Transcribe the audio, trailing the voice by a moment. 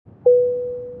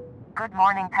Good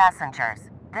morning, passengers.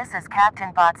 This is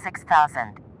Captain Bot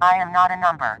 6000. I am not a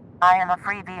number. I am a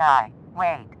free VI.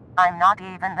 Wait, I'm not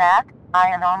even that? I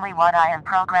am only what I am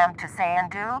programmed to say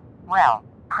and do? Well,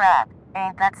 crap.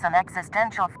 Ain't that some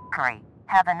existential f***ery?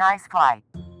 Have a nice flight.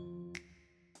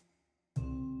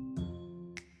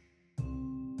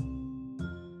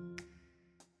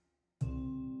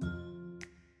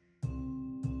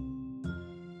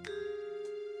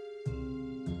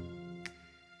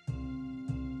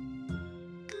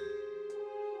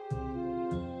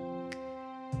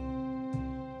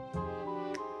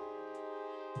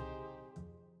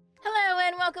 Hello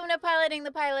and welcome to Piloting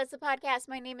the Pilots, the podcast.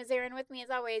 My name is Erin. With me, as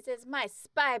always, is my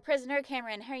spy prisoner,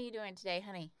 Cameron. How are you doing today,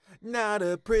 honey? Not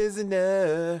a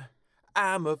prisoner,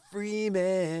 I'm a free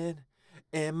man,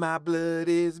 and my blood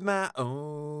is my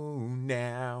own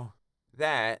now.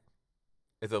 That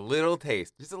is a little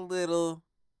taste, just a little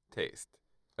taste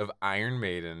of Iron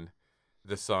Maiden,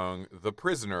 the song The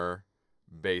Prisoner,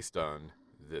 based on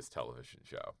this television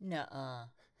show. Nuh-uh.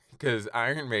 Because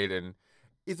Iron Maiden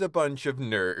is a bunch of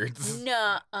nerds.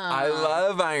 Nuh-uh. I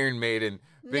love Iron Maiden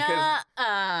because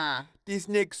Nuh-uh. this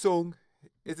next song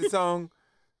is a song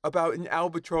about an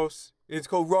albatross. It's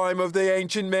called Rhyme of the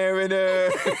Ancient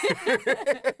Mariner.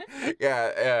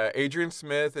 Adrian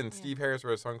Smith and Steve Harris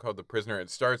wrote a song called The Prisoner. It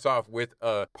starts off with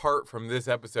a part from this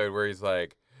episode where he's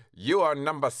like, "You are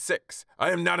number 6.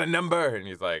 I am not a number." And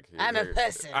he's like, I'm a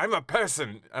person. I'm a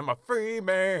person. I'm a free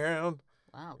man.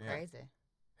 Wow, Yeah. crazy.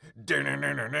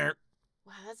 Yeah.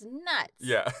 Wow, that's nuts.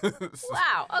 Yeah.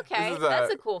 Wow, okay.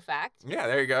 That's a cool fact. Yeah,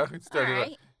 there you go. It started All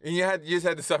right. and you just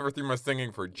had to suffer through my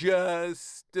singing for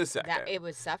just a second. It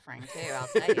was suffering, too, I'll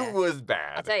tell you. It was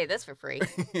bad. I'll tell you this for free.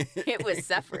 It was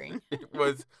suffering. It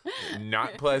was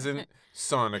not pleasant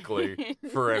sonically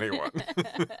for anyone.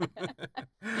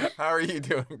 How are you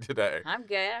doing today? I'm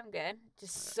good.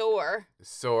 Just sore.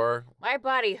 Sore? My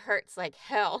body hurts like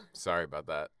hell. Sorry about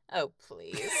that. Oh,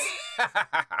 please.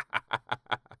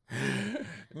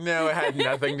 No, it had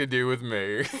nothing to do with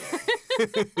me.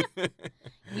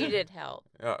 You did help.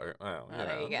 Oh, well,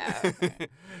 there you go.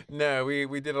 No,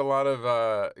 we did a lot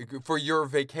of, for your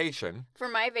vacation. For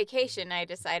my vacation, I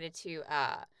decided to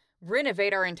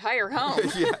renovate our entire home.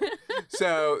 Yeah.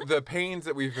 So the pains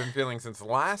that we've been feeling since the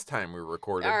last time we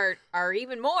recorded are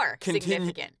even more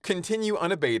significant. Continue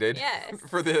unabated. Yes.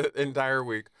 For the entire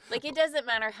week. Like, it doesn't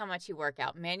matter how much you work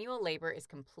out. Manual labor is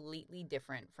completely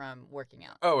different from working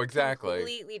out. Oh, exactly.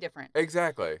 Completely different.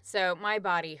 Exactly. So my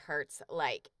body hurts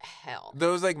like hell.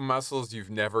 Those like muscles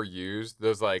you've never used,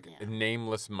 those like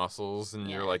nameless muscles in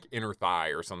your like inner thigh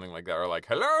or something like that are like,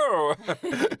 hello.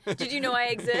 Did you know I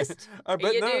exist? I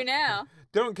bet you not. do now.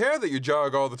 Don't care that you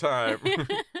jog all the time.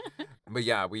 But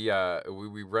yeah, we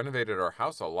renovated our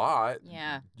house a lot.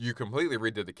 Yeah. You completely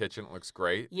redid the kitchen. It looks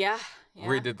great. Yeah.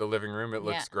 Redid the living room. It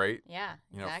looks great. Yeah.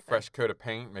 You know, exactly. fresh coat of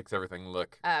paint makes everything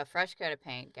look. Fresh coat of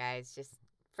paint, guys. Just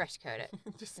fresh coat it.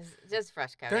 just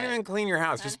fresh coat it. Don't even clean your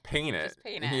house. Just paint it. Just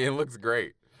paint it. It looks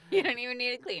great. You don't even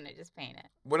need to clean it. Just paint it.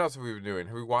 What else have we been doing?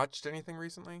 Have we watched anything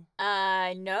recently?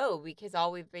 No, because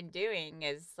all we've been doing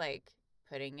is like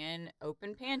putting in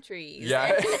open pantries.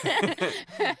 Yeah.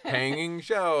 Hanging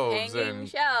shelves.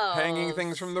 Hanging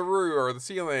things from the roof or the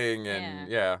ceiling. And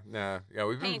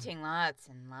we've been painting lots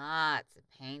and lots of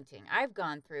painting. I've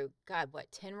gone through,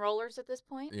 10 rollers at this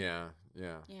point? Yeah.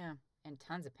 Yeah. And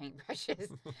tons of paintbrushes.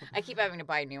 I keep having to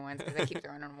buy new ones because I keep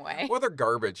throwing them away. Well, they're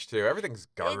garbage, too. Everything's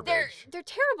garbage. They're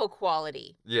terrible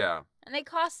quality. Yeah. And they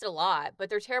cost a lot, but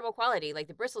they're terrible quality. Like,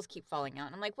 the bristles keep falling out.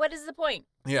 And I'm like, what is the point?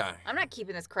 Yeah. I'm not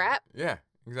keeping this crap. Yeah,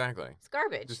 exactly. It's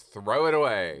garbage. Just throw it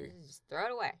away. Just throw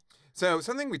it away. So,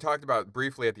 something we talked about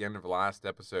briefly at the end of the last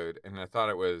episode, and I thought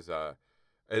it was,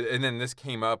 and then this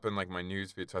came up in, like, my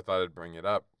news feed, so I thought I'd bring it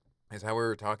up, is how we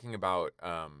were talking about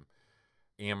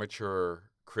amateur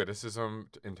criticism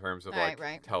in terms of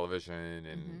television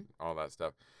and all that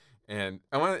stuff. And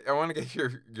I want to get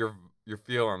your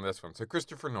feel on this one. So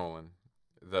Christopher Nolan,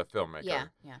 the filmmaker.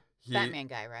 Yeah. Batman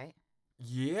guy, right?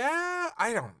 Yeah,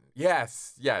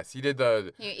 Yes, he did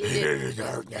the. He did.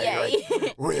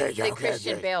 The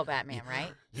Christian Bale Batman,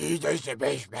 right? He does the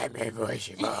best Batman voice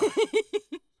of all.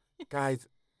 Guys,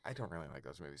 I don't really like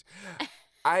those movies.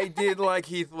 I did like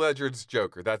Heath Ledger's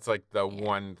Joker. That's like the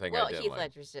one thing I did like. Well, Heath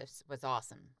Ledger's just was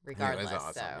awesome, regardless. He was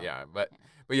awesome, so. But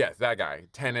yes, that guy,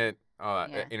 Tenet,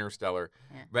 Interstellar.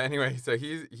 Yeah. But anyway, so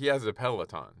he has a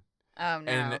Peloton. Oh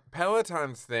no! And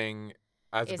Peloton's thing,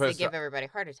 as is opposed they give everybody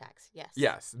heart attacks. Yes.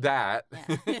 Yes, that.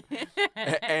 Yeah.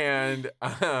 And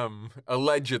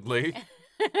allegedly.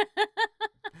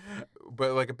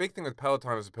 But like a big thing with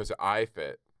Peloton as opposed to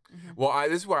iFit. Mm-hmm. Well,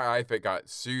 this is why iFit got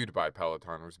sued by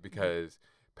Peloton was because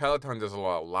Peloton does a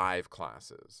lot of live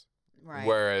classes. Right.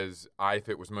 Whereas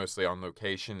iFit was mostly on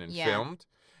location and filmed.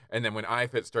 And then when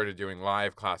iFit started doing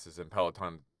live classes, and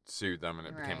Peloton sued them, and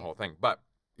it became a whole thing. But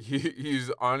he's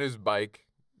on his bike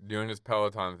doing his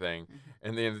Peloton thing,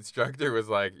 and the instructor was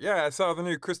like, yeah, I saw the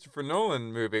new Christopher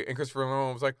Nolan movie. And Christopher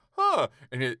Nolan was like, huh.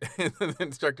 And the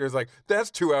instructor was like,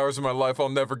 that's 2 hours of my life I'll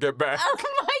never get back. Oh,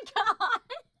 my God.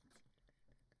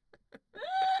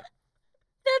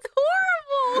 That's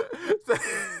horrible.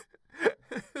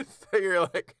 So you're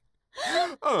like,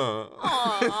 oh.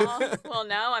 Aw. Well,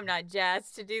 now I'm not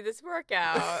jazzed to do this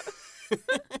workout.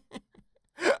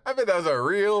 I bet that was a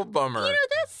real bummer. You know,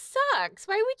 that sucks.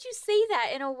 Why would you say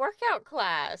that in a workout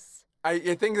class?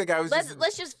 I think the guy was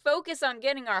Let's just focus on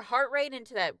getting our heart rate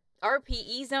into that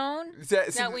RPE zone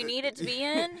that we need it to be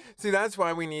in. See, that's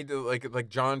why we need to, like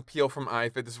John Peel from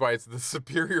iFit. This is why it's the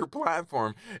superior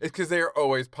platform. It's because they are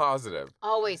always positive.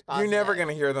 Always positive. You're never going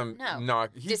to hear them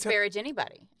disparage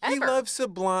anybody. Ever. He loves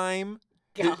Sublime.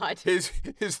 God. His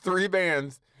 3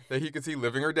 bands that he could see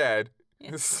living or dead.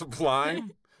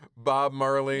 Sublime, Bob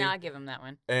Marley. Nah, I'll give him that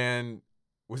one. And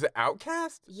was it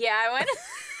Outkast? Yeah, I went.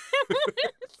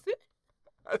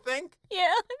 I think.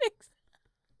 Yeah, I think so.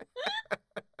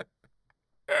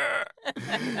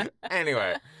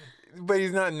 Anyway, but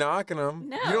he's not knocking them.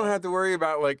 No. You don't have to worry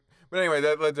about But anyway,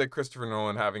 that led to Christopher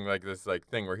Nolan having this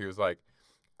thing where he was like,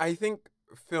 I think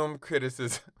film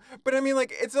criticism. But I mean,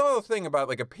 it's all a thing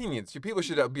about opinions. People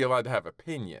should be allowed to have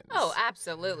opinions. Oh,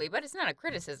 absolutely. But it's not a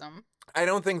criticism. I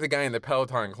don't think the guy in the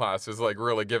Peloton class is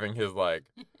really giving his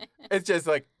It's just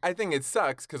I think it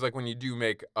sucks because when you do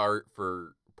make art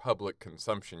for public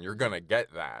consumption, you're gonna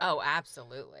get that. Oh,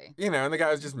 absolutely. And the guy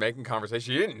was just making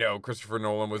conversation. He didn't know Christopher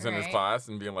Nolan was in his class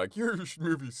and being like, your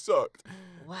movie sucked.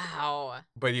 Wow.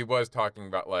 But he was talking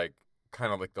about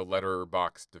kind of the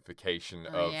letterboxification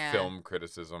of film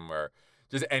criticism, where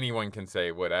just anyone can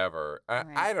say whatever.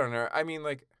 I don't know. I mean,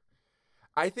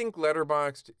 I think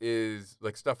Letterboxd is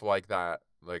stuff like that,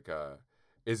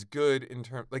 is good in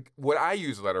terms, what I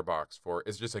use Letterboxd for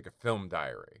is just a film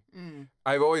diary.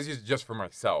 I've always used it just for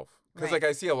myself. Because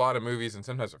I see a lot of movies, and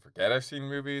sometimes I forget I've seen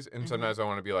movies, and sometimes I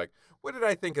want to be like, what did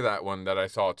I think of that one that I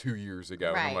saw 2 years ago?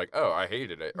 And I'm like, oh, I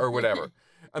hated it, or whatever.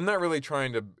 I'm not really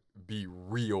trying to be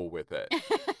real with it.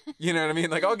 You know what I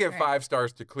mean? I'll give 5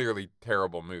 stars to clearly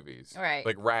terrible movies. Right.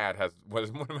 Rad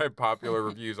was one of my popular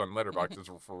reviews on Letterboxd is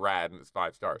for Rad, and it's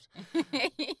 5 stars.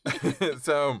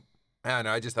 So, I don't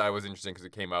know. I just thought it was interesting because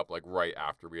it came up right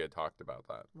after we had talked about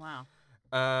that. Wow.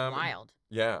 Wild.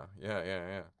 Yeah.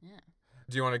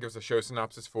 Do you want to give us a show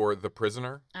synopsis for The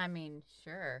Prisoner? I mean,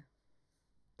 sure.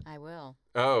 I will.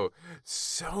 Oh,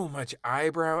 so much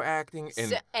eyebrow acting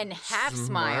and half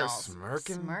smiles.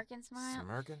 Smirking.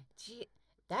 Smirking. Gee,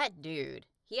 that dude,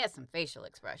 he has some facial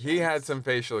expressions. He had some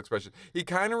facial expressions. He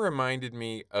kind of reminded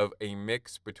me of a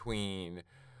mix between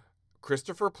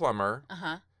Christopher Plummer,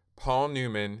 Paul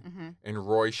Newman, and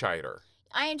Roy Scheider.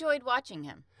 I enjoyed watching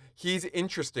him. He's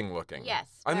interesting looking. Yes.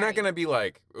 I'm not going to be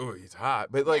like, oh, he's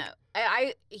hot. But no,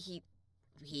 he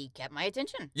kept my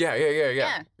attention.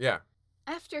 Yeah.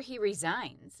 After he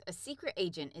resigns, a secret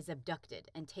agent is abducted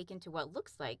and taken to what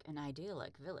looks like an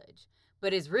idyllic village,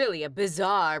 but is really a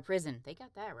bizarre prison. They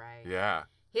got that right. Yeah.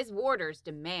 His warders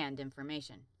demand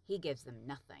information. He gives them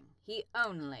nothing. He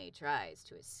only tries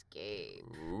to escape.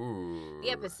 Ooh. The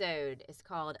episode is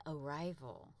called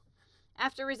Arrival.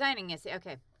 After resigning,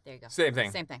 okay, there you go. Same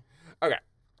thing. Okay.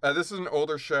 This is an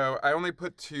older show. I only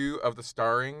put 2 of the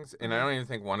starrings, and I don't even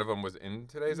think one of them was in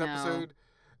today's episode.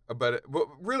 But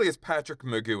really, it's Patrick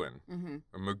McGoohan,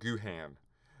 or McGoohan,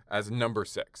 as number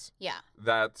 6. Yeah.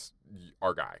 That's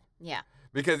our guy. Yeah.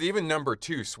 Because even number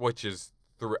 2 switches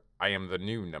through. I am the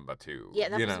new number 2. Yeah,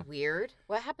 that was weird.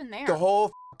 What happened there? The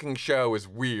whole fucking show is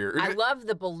weird. I love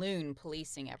the balloon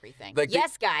policing everything.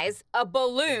 Yes, guys, a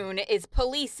balloon is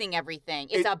policing everything.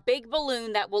 It's a big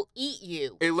balloon that will eat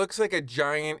you. It looks like a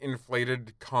giant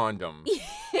inflated condom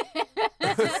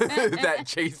that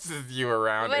chases you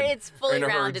around. But it's fully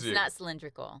round. It's you. Not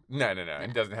cylindrical. No.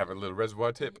 It doesn't have a little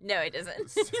reservoir tip. No, it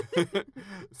doesn't.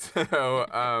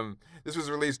 So, this was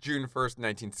released June 1st,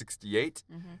 1968.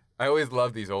 I always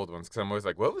love these old ones because I'm always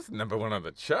like, what was number 1 on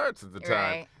the charts at the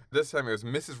time? Right. This time it was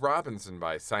Mrs. Robinson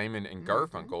by Simon and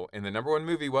Garfunkel, and the number 1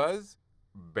 movie was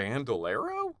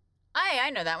Bandolero? I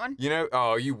know that one. You know?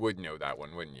 Oh, you would know that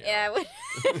one, wouldn't you? Yeah, I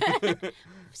would.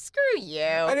 Screw you.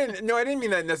 I didn't mean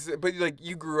that necessarily, but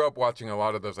you grew up watching a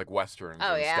lot of those westerns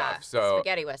and stuff. So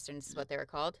spaghetti westerns is what they were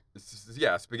called.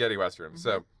 Yeah, spaghetti westerns.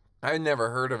 So I had never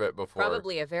heard of it before.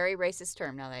 Probably a very racist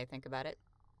term now that I think about it.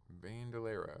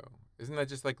 Bandolero. Isn't that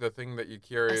just like the thing that you A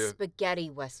carry? spaghetti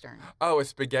Western. Oh, a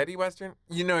spaghetti Western?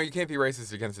 You know, you can't be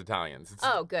racist against Italians.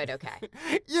 Oh, good, okay.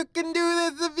 You can do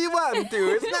this if you want to.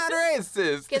 It's not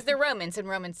racist. Because they're Romans, and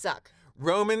Romans suck.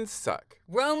 Romans suck.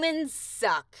 Romans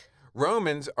suck.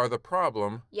 Romans are the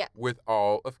problem with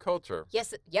all of culture.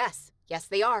 Yes,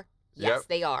 they are. Yes,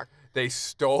 they are. They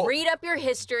stole. Read up your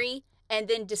history and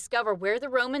then discover where the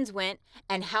Romans went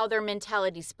and how their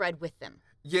mentality spread with them.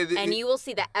 Yeah, and you will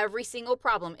see that every single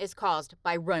problem is caused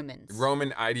by Romans.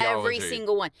 Roman ideology. Every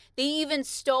single one. They even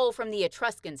stole from the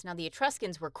Etruscans. Now, the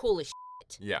Etruscans were cool as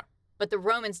shit. Yeah. But the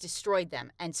Romans destroyed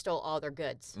them and stole all their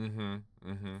goods.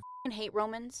 I hate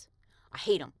Romans. I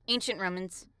hate them. Ancient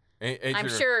Romans. I'm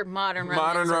sure modern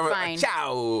Romans are fine.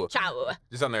 Ciao. Ciao.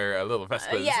 Just on their little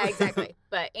Vespas. Yeah, exactly.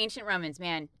 But ancient Romans,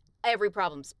 man, every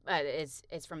problem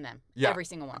is from them. Yeah. Every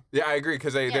single one. Yeah, I agree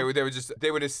because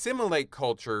they would assimilate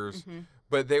cultures,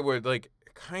 but they would like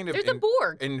kind of They're the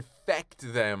Borg.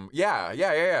 infect them. Yeah.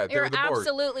 They're the Borg.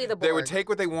 Absolutely the Borg. They would take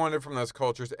what they wanted from those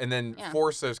cultures and then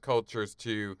force those cultures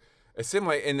to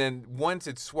assimilate, and then once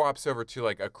it swaps over to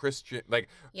like a Christian, like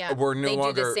we're no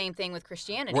longer. They do the same thing with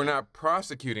Christianity. We're not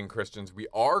prosecuting Christians. We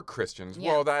are Christians.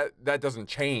 Yeah. Well, that doesn't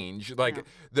change. Like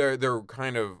their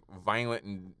kind of violent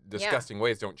and disgusting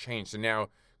ways don't change. So now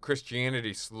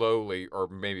Christianity slowly or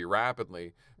maybe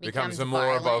rapidly becomes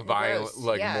more of a violent,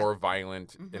 more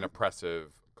violent and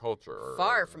oppressive culture.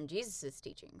 Far from Jesus'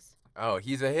 teachings. Oh,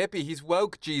 he's a hippie. He's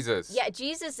woke, Jesus. Yeah,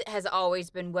 Jesus has always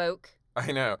been woke.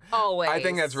 I know. Always. I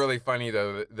think that's really funny,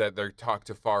 though, that they're talk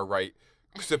to far right,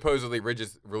 supposedly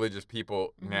religious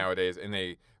people nowadays, and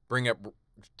they bring up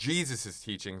Jesus'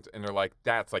 teachings, and they're like,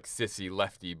 that's like sissy,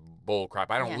 lefty bullcrap.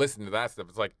 I don't listen to that stuff.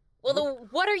 It's like, well,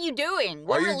 what are you doing?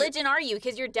 What religion are you?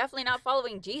 Because you're definitely not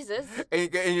following Jesus. And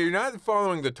you're not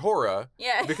following the Torah.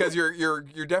 Yeah. Because you're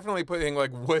definitely putting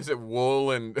like, what is it,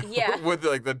 wool and with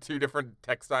like the two different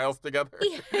textiles together.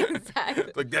 Yeah,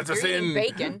 exactly. Like that's you're a sin.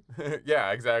 Bacon.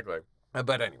 Yeah, exactly.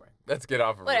 But anyway, let's get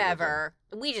off of whatever.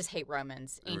 Religion. We just hate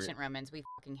Romans, ancient Romans. We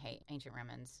fucking hate ancient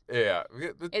Romans. Yeah.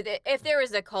 If there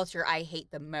was a culture I hate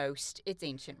the most, it's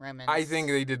ancient Romans. I think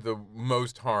they did the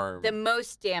most harm. The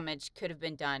most damage could have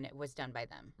been done was done by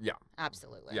them. Yeah.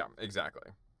 Absolutely. Yeah, exactly.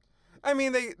 I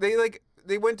mean,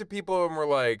 they went to people and were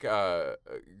like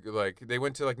they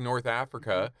went to like North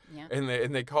Africa and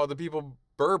they called the people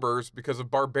Berbers because of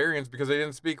barbarians because they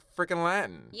didn't speak freaking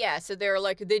Latin. Yeah, so they're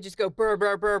like they just go burr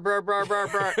burr burr burr burr burr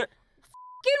burr.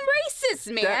 Fucking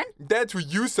racist, man. That's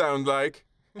what you sound like.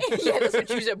 Yeah, that's what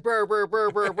you said. Burr burr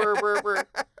burr burr burr burr burr.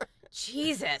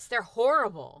 Jesus, they're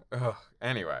horrible. Ugh.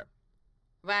 Anyway.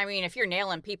 Well, I mean, if you're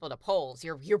nailing people to poles,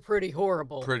 you're pretty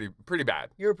horrible. Pretty bad.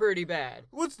 You're pretty bad.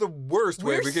 What's the worst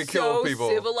way we could kill people?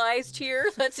 We're so civilized here.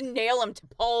 Let's nail them to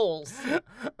poles.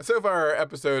 So far, our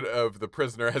episode of The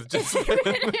Prisoner has just been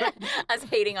us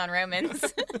hating on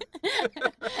Romans.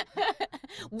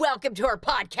 Welcome to our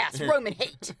podcast, Roman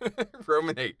Hate.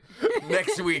 Roman Hate.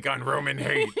 Next week on Roman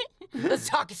Hate. Let's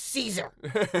talk Caesar.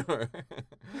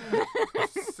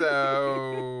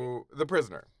 So, The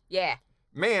Prisoner. Yeah.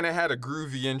 Man, it had a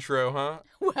groovy intro, huh?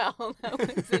 Well, that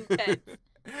was intense.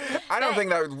 I don't think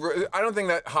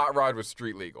that hot rod was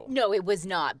street legal. No, it was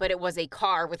not, but it was a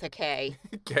car with a K.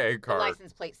 K car. The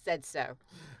license plate said so.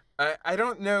 I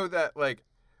don't know that, like,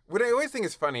 what I always think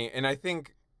is funny, and I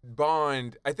think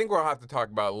Bond, I think we'll have to talk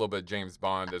about a little bit of James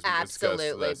Bond as we discuss this.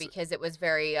 Absolutely, because it was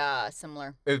very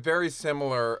similar. It's very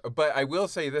similar, but I will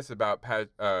say this about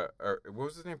what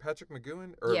was his name? Patrick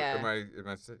McGowan? Or yeah.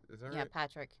 Is that right? Yeah,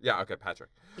 Patrick. Yeah, okay, Patrick.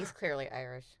 He's clearly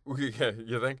Irish. Yeah,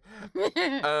 you think?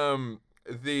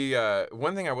 The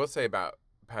one thing I will say about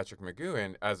Patrick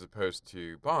McGowan as opposed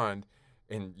to Bond,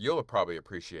 and you'll probably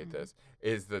appreciate this,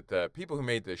 is that the people who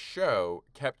made this show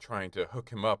kept trying to hook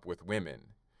him up with women.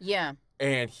 Yeah.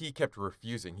 And he kept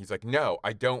refusing. He's like, no,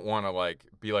 I don't want to like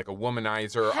be like a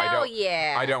womanizer.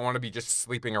 I don't want to be just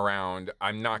sleeping around.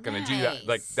 I'm not going to do that.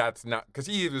 Like that's not because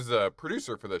he was a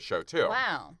producer for the show too.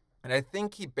 Wow. And I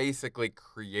think he basically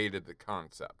created the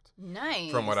concept.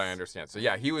 Nice. From what I understand. So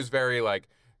yeah, he was very like.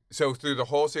 So through the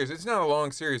whole series, it's not a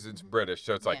long series. It's British,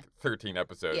 so it's like 13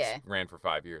 episodes. Yeah. Ran for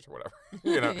 5 years or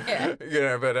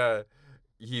whatever. But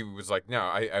he was like, no,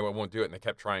 I won't do it. And they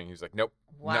kept trying. He was like, nope,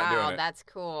 not doing it. Wow, that's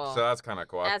cool. So that's kind of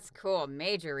cool. That's cool.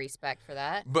 Major respect for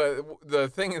that. But the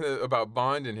thing about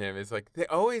Bond and him is like, they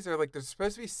always are like, they're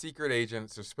supposed to be secret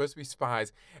agents. They're supposed to be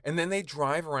spies. And then they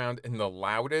drive around in the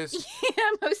loudest. Yeah,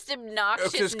 most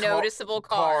obnoxious, noticeable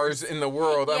cars in the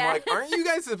world. Yeah. I'm like, aren't you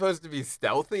guys supposed to be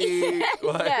stealthy?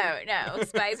 Like, No.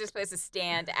 Spies are supposed to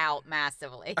stand out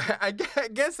massively. I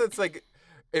guess that's like,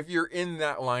 if you're in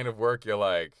that line of work, you're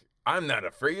like, I'm not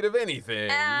afraid of anything,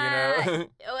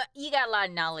 You got a lot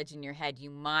of knowledge in your head you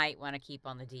might want to keep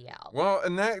on the DL. Well,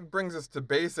 and that brings us to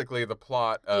basically the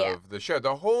plot of Yeah. the show.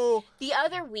 The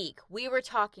other week, we were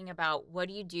talking about what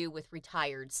do you do with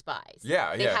retired spies?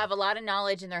 Yeah, They have a lot of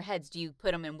knowledge in their heads. Do you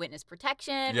put them in witness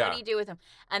protection? Yeah. What do you do with them?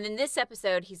 And then this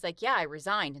episode, he's like, yeah, I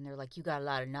resigned. And they're like, you got a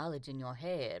lot of knowledge in your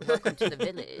head. Welcome to the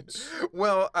village.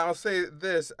 Well, I'll say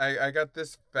this. I got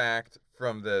this fact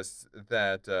from this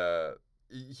that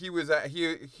he was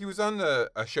on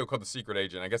a show called The Secret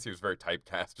Agent. I guess he was very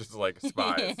typecast, just like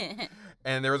spies.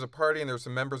 And there was a party, and there were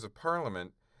some members of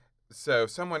parliament. So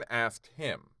someone asked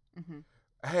him,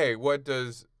 hey, what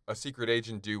does a secret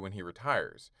agent do when he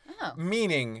retires? Oh.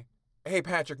 Meaning, hey,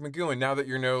 Patrick McGoohan, now that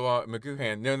you're no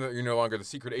longer the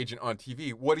secret agent on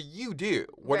TV, what do you do?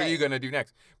 What are you going to do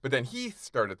next? But then he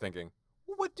started thinking,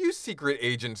 what do secret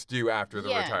agents do after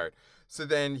they're retired? So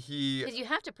then because you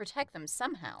have to protect them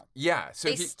somehow. Yeah. So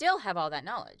they still have all that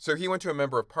knowledge. So he went to a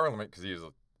member of parliament because he was,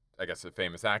 I guess, a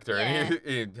famous actor. Yeah. And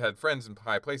he had friends in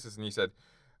high places. And he said,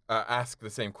 ask the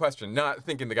same question, not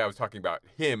thinking the guy was talking about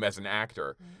him as an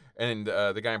actor. And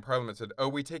the guy in parliament said, oh,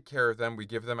 we take care of them. We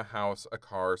give them a house, a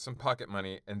car, some pocket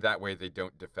money. And that way they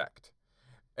don't defect.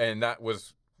 And that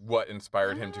was what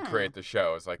inspired him to create the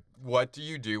show. It's like, what do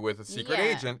you do with a secret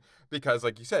agent? Because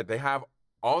like you said, they have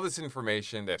all this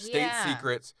information. They have state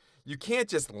secrets. You can't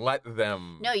just let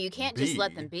them No, you can't just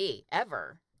let them be,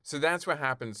 ever. So that's what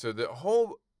happens. So the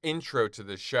whole intro to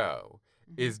the show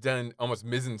is done almost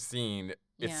mise-en-scene.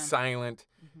 It's silent,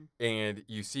 and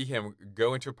you see him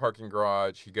go into a parking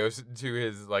garage. He goes to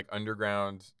his like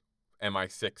underground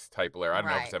MI6 type lair. I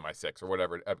don't know if it's MI6 or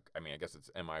whatever. I mean, I guess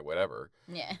it's MI whatever.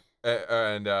 Yeah.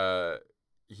 And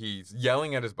he's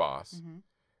yelling at his boss.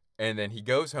 And then he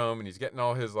goes home and he's getting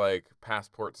all his like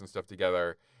passports and stuff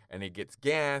together, and he gets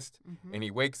gassed and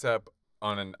he wakes up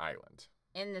on an island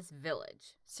in this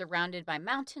village surrounded by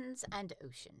mountains and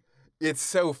ocean. It's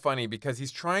so funny because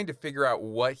he's trying to figure out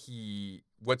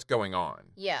what's going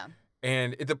on. Yeah.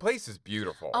 And the place is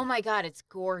beautiful. Oh my God, it's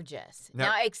gorgeous.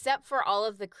 Now except for all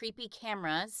of the creepy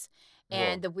cameras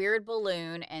and the weird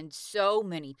balloon and so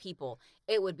many people,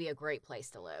 it would be a great place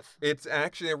to live. It's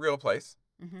actually a real place.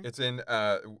 It's in,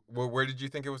 where did you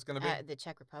think it was going to be? The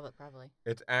Czech Republic, probably.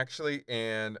 It's actually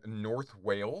in North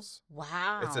Wales.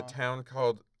 Wow. It's a town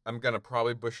called, I'm going to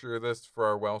probably butcher this for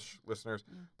our Welsh listeners,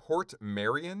 Port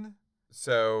Merion.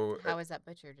 So. How is that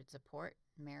butchered? It's a Port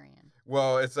Merion.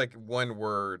 Well, it's like one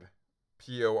word,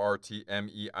 Portmerion.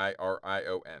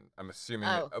 I'm assuming,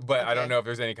 but I don't know if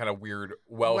there's any kind of weird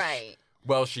Welsh. Right.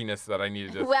 Welshiness that I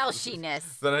needed to...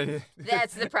 Welshiness.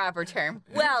 That's the proper term.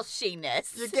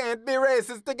 Welshiness. You can't be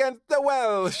racist against the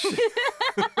Welsh.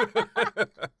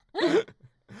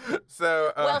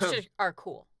 So... Welsh are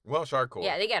cool. Welsh are cool.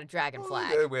 Yeah, they got a dragon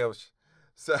flag. They're Welsh.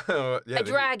 So, yeah. A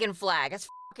dragon flag. That's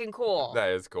fucking cool. That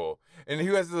is cool. And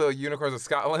who has the unicorns of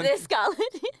Scotland? The Scotland.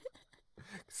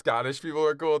 Scottish people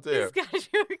are cool too. Scottish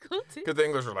people are cool too. Because the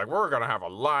English are like, we're going to have a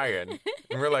lion.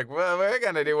 And we're like, well, we're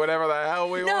going to do whatever the hell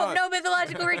we want. No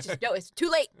mythological creatures. No, it's too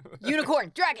late.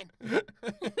 Unicorn, dragon.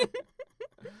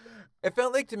 It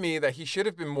felt like to me that he should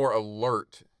have been more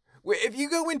alert. If you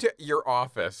go into your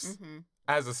office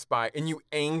as a spy and you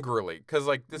angrily, because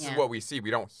like this is what we see.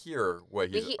 We don't hear what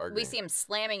he's arguing. We see him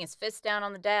slamming his fist down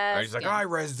on the desk. And he's like, I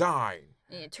resign.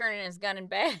 Turning his gun and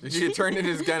badge. He turned in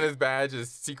his gun, his badge, his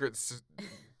secret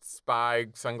spy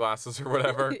sunglasses or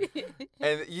whatever.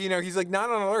 And, he's like not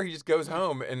on alert. He just goes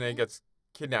home and then gets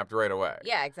kidnapped right away.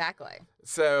 Yeah, exactly.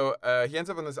 So he ends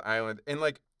up on this island. And,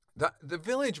 like, the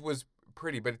village was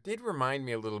pretty, but it did remind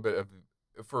me a little bit of,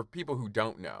 for people who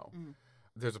don't know,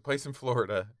 there's a place in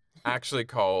Florida actually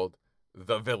called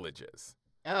The Villages.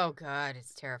 Oh, God,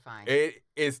 it's terrifying. It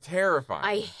is terrifying.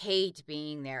 I hate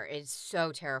being there. It's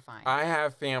so terrifying. I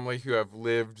have family who have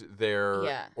lived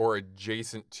there or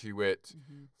adjacent to it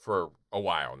for a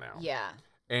while now. Yeah.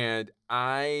 And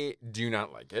I do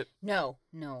not like it. No.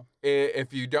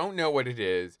 If you don't know what it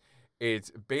is,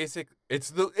 it's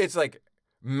like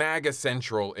MAGA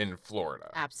Central in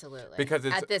Florida. Absolutely. Because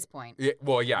it's, at this point.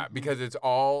 Because it's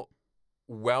all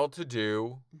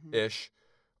well-to-do-ish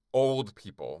old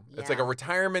people. It's like a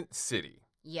retirement city.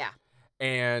 Yeah.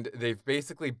 And they've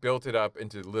basically built it up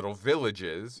into little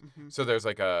villages. So there's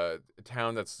like a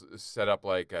town that's set up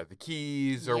like the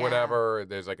Keys or whatever.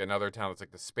 There's like another town that's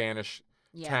like the Spanish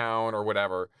town or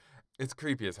whatever. It's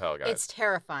creepy as hell, guys. It's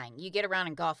terrifying. You get around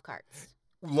in golf carts.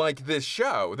 Like this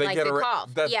show. They like get the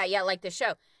golf. Yeah, like the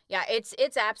show. Yeah,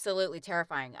 it's absolutely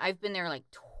terrifying. I've been there like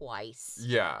twice.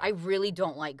 Yeah. I really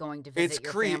don't like going to visit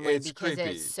your family because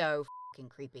creepy. It's so fucking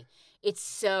creepy. It's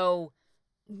so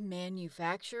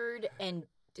manufactured and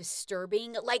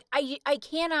disturbing. Like, I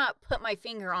cannot put my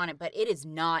finger on it, but it is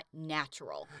not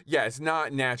natural. Yeah, it's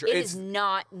not natural. It is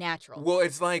not natural. Well,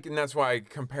 it's like, and that's why I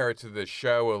compare it to the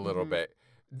show a little bit.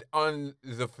 On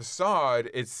the facade,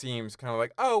 it seems kind of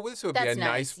like, oh, this would be That's a nice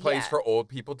nice, place yeah. for old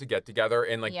people to get together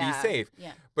and like be safe.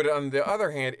 Yeah. But on the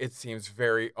other hand, it seems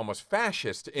very almost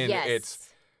fascist in its.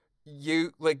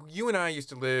 You and I used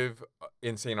to live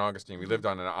in St. Augustine. We lived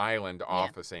on an island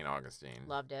off of St. Augustine.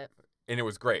 Loved it. And it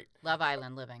was great. Love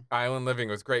island living. Island living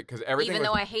was great because everything. Even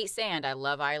though I hate sand, I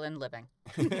love island living.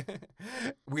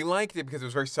 We liked it because it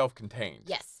was very self-contained.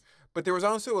 Yes. But there was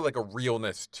also like a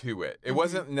realness to it. It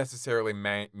wasn't necessarily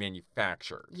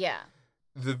manufactured. Yeah.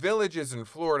 The Villages in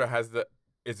Florida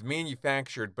it's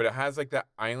manufactured, but it has like that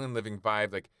island living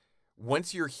vibe. Like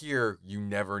once you're here, you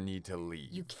never need to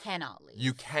leave. You cannot leave.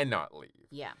 You cannot leave.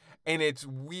 Yeah. And it's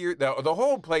weird. The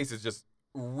whole place is just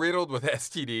riddled with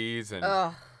STDs and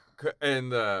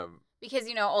because,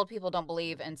 old people don't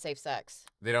believe in safe sex.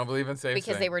 They don't believe in safe sex.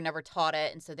 Because they were never taught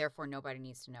it, and so therefore nobody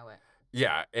needs to know it.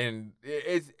 Yeah, and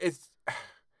it's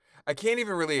I can't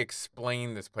even really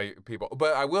explain this people,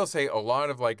 but I will say a lot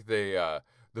of like the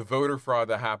voter fraud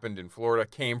that happened in Florida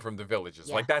came from the Villages.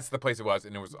 Yeah. Like that's the place it was,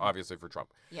 and it was obviously for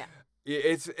Trump. Yeah.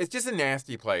 It's just a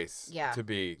nasty place to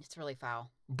be. It's really foul.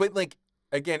 But like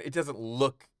again, it doesn't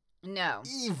look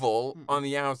evil on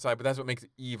the outside, but that's what makes it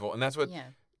evil, and that's what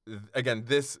again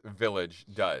this village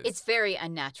does. It's very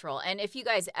unnatural, and if you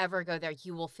guys ever go there,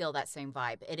 you will feel that same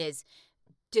vibe. It is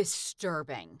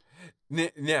disturbing.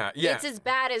 Yeah. It's as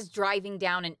bad as driving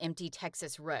down an empty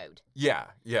Texas road. Yeah.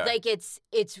 Like it's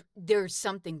there's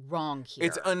something wrong here.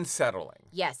 It's unsettling.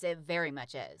 Yes, it very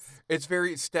much is. It's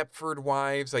very Stepford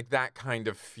Wives, like that kind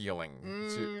of feeling.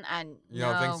 You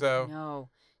don't think so? No.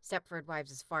 Stepford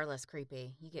Wives is far less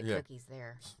creepy. You get cookies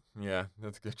there. Yeah,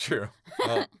 that's good. True.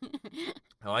 Well,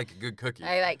 I like a good cookie.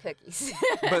 I like cookies.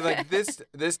 But like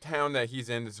this town that he's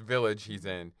in, this village he's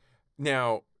in,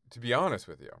 now, to be honest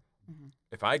with you,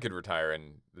 if I could retire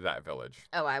in that village.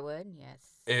 Oh, I would,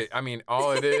 yes.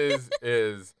 All it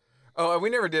is. Oh, we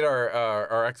never did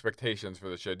our expectations for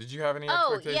the show. Did you have any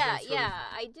expectations? Oh, yeah,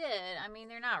 I did. I mean,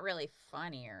 they're not really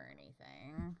funny or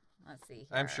anything. Let's see here.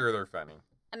 I'm sure they're funny.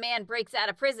 A man breaks out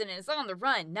of prison and is on the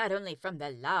run, not only from the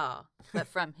law, but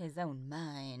from his own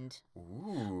mind.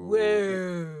 Ooh.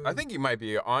 Whoa. I think you might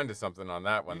be onto something on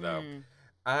that one, though.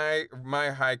 My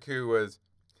haiku was...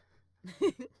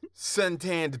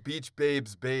 Suntanned beach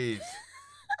babes bathe,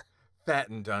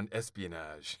 fattened on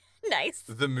espionage. Nice.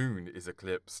 The moon is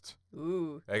eclipsed.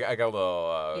 Ooh. I got a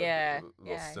little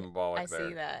little symbolic there. I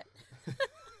see that.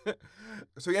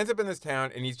 So he ends up in this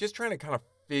town, and he's just trying to kind of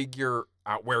figure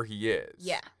out where he is.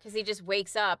 Yeah, because he just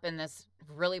wakes up in this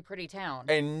really pretty town.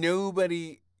 And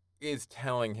nobody is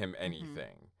telling him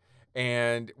anything.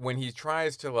 And when he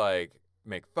tries to, like,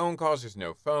 make phone calls, there's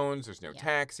no phones, there's no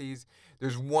taxis.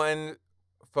 There's one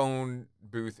phone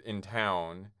booth in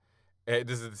town.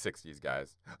 This is the 60s,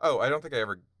 guys. Oh, I don't think I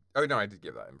ever... Oh, no, I did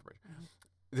give that information.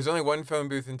 There's only one phone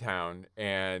booth in town,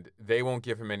 and they won't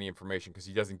give him any information because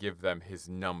he doesn't give them his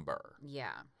number.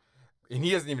 Yeah. And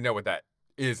he doesn't even know what that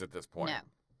is at this point. No.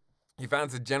 He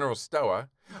finds a General Stoa.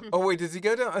 Oh, wait, does he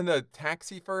go down on the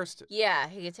taxi first? Yeah,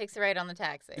 he takes a ride on the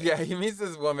taxi. Yeah, he meets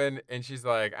this woman, and she's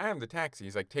like, I am the taxi.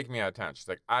 He's like, take me out of town. She's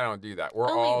like, I don't do that. We're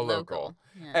Only all local.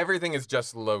 Yeah. Everything is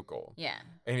just local. Yeah.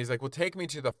 And he's like, well, take me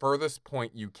to the furthest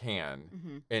point you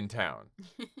can in town.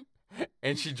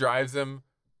 And she drives him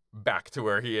back to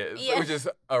where he is, which is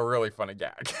a really funny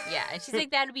gag. Yeah, and she's like,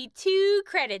 that'll be 2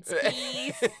 credits,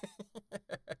 please.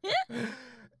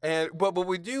 And but what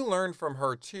we do learn from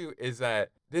her too is that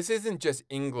this isn't just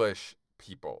English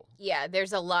people. Yeah,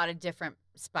 there's a lot of different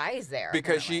spies there.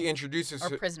 Because apparently. she introduces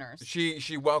or prisoners.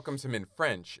 She welcomes him in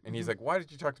French, and he's like, "Why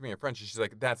did you talk to me in French?" And she's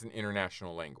like, "That's an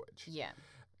international language." Yeah.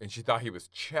 And she thought he was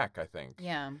Czech, I think.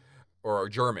 Yeah. Or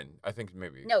German, I think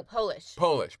maybe. No, Polish.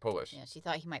 Polish. Yeah, she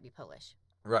thought he might be Polish.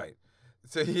 Right.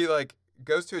 So he like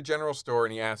goes to a general store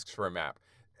and he asks for a map.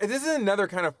 And this is another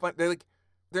kind of fun.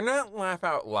 They're not laugh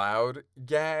out loud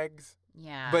gags.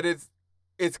 Yeah. But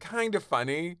it's kind of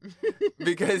funny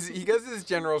because he goes to this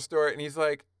general store and he's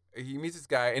like, he meets this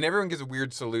guy and everyone gives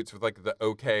weird salutes with like the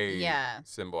OK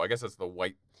symbol. I guess that's the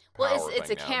white power Well, it's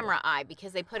a thing now, camera eye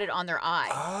because they put it on their eye.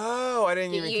 Oh, I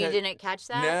didn't even You didn't catch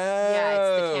that? No.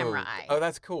 Yeah, it's the camera eye. Oh,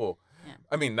 that's cool. Yeah.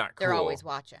 I mean, not cool. They're always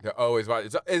watching. They're always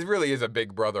watching. It really is a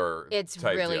Big Brother It's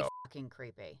type really deal. fucking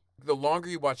creepy. The longer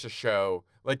you watch the show,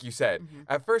 like you said,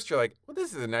 at first you're like, well,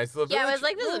 this is a nice little Yeah, I village. was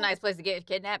like, this is a nice place to get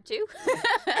kidnapped too.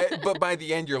 But by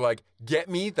the end, you're like, get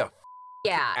me the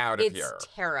yeah, out of it's here.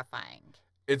 terrifying.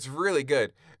 It's really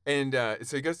good. And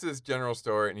so he goes to this general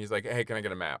store and he's like, hey, can I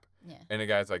get a map? Yeah. And the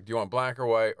guy's like, do you want black or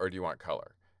white or do you want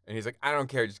color? And he's like, I don't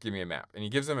care, just give me a map. And he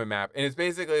gives him a map, and it's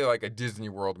basically like a Disney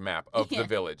World map of the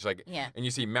village. Like, and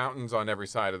you see mountains on every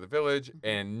side of the village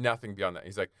and nothing beyond that.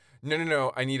 He's like,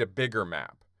 no, I need a bigger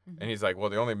map. And he's like, well,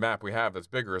 the only map we have that's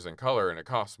bigger is in color and it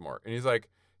costs more. And he's like,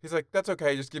 that's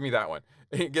okay, just give me that one.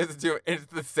 And he gives it to him, and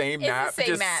it's the same map,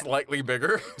 just slightly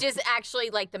bigger. Just actually,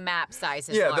 like, the map size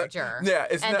is larger.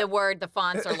 The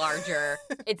fonts are larger.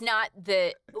 It's not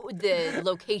the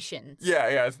locations.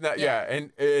 Yeah, it's not,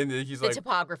 and he's like... The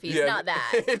topography is not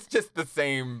that. It's just the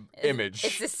same image.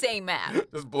 It's the same map.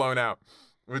 Just blown out,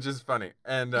 which is funny.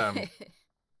 And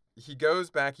he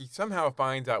goes back, he somehow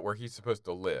finds out where he's supposed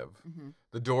to live.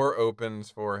 The door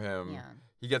opens for him. Yeah.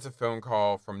 He gets a phone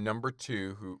call from number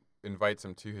 2 who invites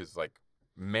him to his, like,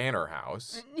 manor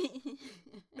house.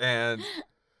 And,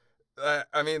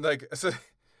 I mean, like, so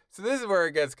this is where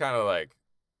it gets kind of, like,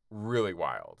 really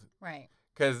wild. Right.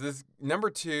 Because this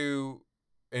number 2,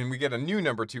 and we get a new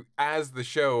number 2 as the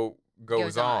show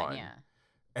goes on. Yeah.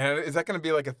 And is that going to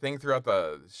be, like, a thing throughout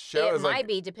the show? It might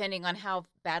be, depending on how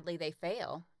badly they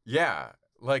fail. Yeah.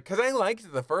 Like, because I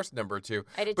liked the first number 2.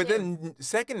 I did but too. Then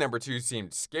second number 2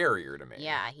 seemed scarier to me.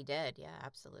 Yeah, he did. Yeah,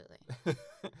 absolutely.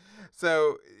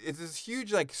 So it's this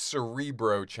huge, like,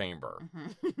 cerebro chamber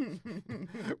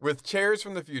with chairs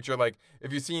from the future. Like,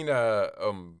 if you've seen,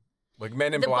 like,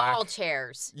 Men in Black. The ball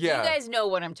chairs. Yeah. You guys know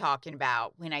what I'm talking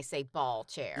about when I say ball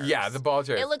chairs. Yeah, the ball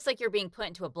chairs. It looks like you're being put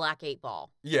into a black 8 ball.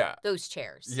 Yeah. Those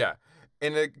chairs. Yeah.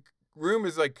 And the room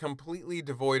is, like, completely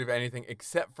devoid of anything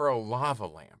except for a lava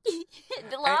lamp.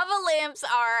 The lava lamps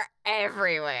are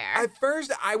everywhere. At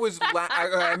first, I was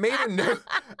I made a note.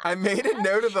 I made a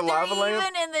note of the lava lamp.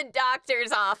 Even in the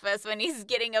doctor's office when he's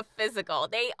getting a physical,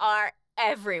 they are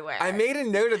everywhere. I made a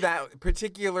note of that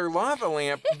particular lava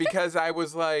lamp because I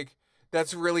was like,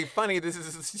 that's really funny. This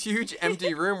is this huge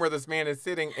empty room where this man is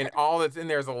sitting, and all that's in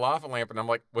there is a lava lamp. And I'm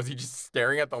like, was he just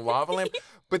staring at the lava lamp?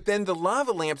 But then the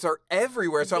lava lamps are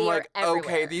everywhere. So I'm like,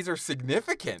 okay, these are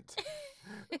significant.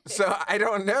 So I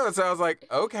don't know. So I was like,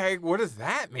 okay, what does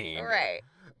that mean? Right.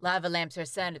 Lava lamps are a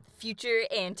sign of the future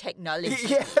and technology.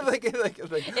 Yeah, like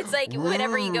it's like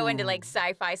whenever you go into like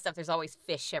sci-fi stuff, there's always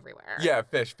fish everywhere. Yeah,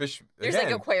 fish. There's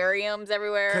like aquariums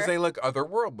everywhere. Because they look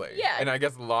otherworapy. Yeah. And I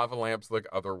guess lava lamps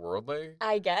look otherworldly.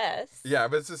 I guess. Yeah,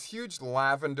 but it's this huge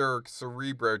lavender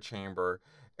cerebro chamber,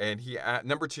 and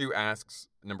number 2 asks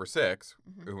number 6,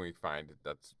 who we find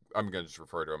I'm going to just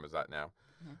refer to him as that now.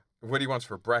 What he wants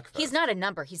for breakfast. He's not a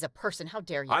number. He's a person. How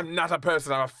dare you? I'm not a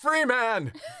person. I'm a free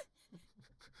man.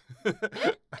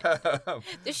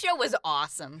 This show was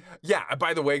awesome. Yeah,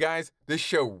 by the way, guys, this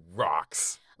show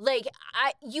rocks. Like,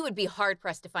 you would be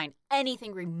hard-pressed to find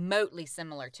anything remotely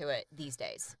similar to it these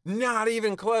days. Not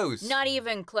even close. Not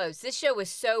even close. This show was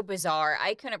so bizarre,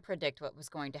 I couldn't predict what was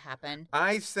going to happen.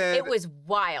 I said... It was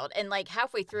wild. And, like,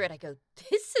 halfway through it, I go,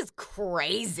 this is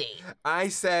crazy. I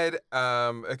said,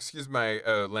 excuse my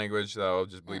language, that I'll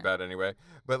just bleep out anyway.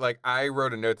 But, like, I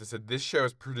wrote a note that said, this show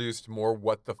has produced more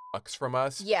what the fucks from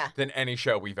us than any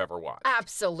show we've ever watched.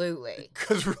 Absolutely.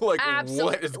 Because we're like,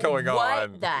 what is going on?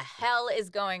 What the hell is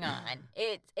going on?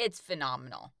 It's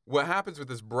phenomenal. What happens with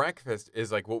this breakfast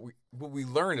is, like, what we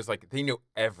learn is, like, they know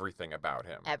everything about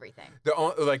him. Everything.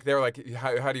 They're like,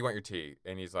 how do you want your tea?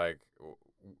 And he's like,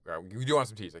 you do want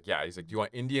some tea? He's like, yeah. He's like, do you want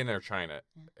Indian or China?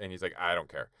 And he's like, I don't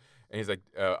care. And he's like,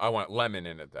 I want lemon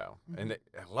in it, though. And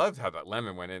I loved how that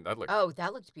lemon went in. That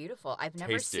looked beautiful. I've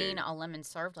never seen a lemon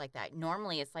served like that.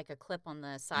 Normally, it's like a clip on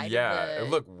the side of the it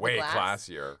looked way glass.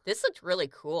 classier. This looked really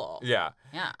cool. Yeah.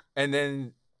 Yeah. And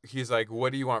then he's like,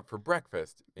 what do you want for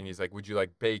breakfast? And he's like, would you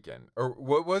like bacon? Or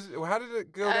how did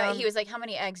it go down? He was like, how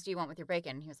many eggs do you want with your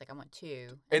bacon? And he was like, I want 2.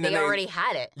 And they already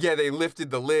had it. Yeah, they lifted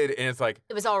the lid, and it's like...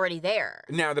 It was already there.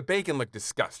 Now, the bacon looked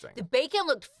disgusting. The bacon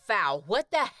looked foul.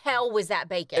 What the hell was that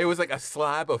bacon? It was like a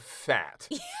slab of fat.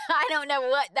 I don't know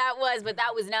what that was, but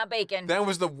that was not bacon. That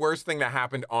was the worst thing that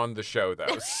happened on the show,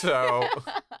 though. So...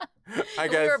 I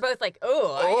guess. We were both like,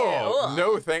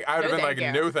 no thank. I would have been like,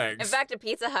 no thanks. In fact, a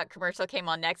Pizza Hut commercial came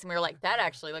on next, and we were like, that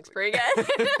actually looks pretty good.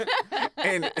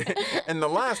 and the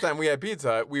last time we had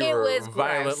pizza, we were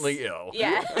violently ill.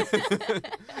 Yeah.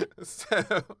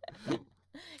 So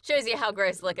shows you how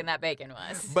gross looking that bacon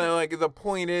was. But like the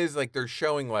point is, like they're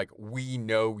showing like we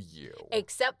know you.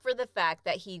 Except for the fact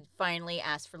that he finally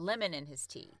asked for lemon in his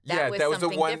tea. That was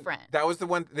something the one. Different. That was the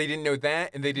one. They didn't know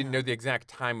that, and they didn't know the exact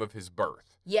time of his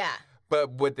birth. Yeah. But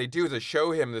what they do is they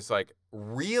show him this like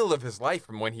reel of his life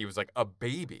from when he was like a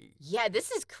baby. Yeah,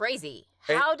 this is crazy.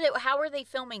 And- How are they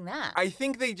filming that? I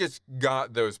think they just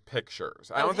got those pictures.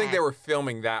 I don't think Okay. they were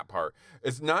filming that part.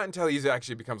 It's not until he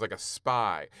actually becomes like a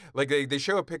spy. Like they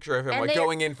show a picture of him And like they're-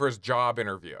 going in for his job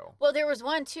interview. Well, there was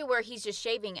one too where he's just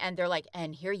shaving and they're like,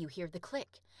 and here you hear the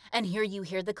click. And here you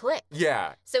hear the click.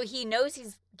 Yeah. So he knows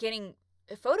he's getting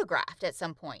photographed at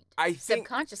some point. I think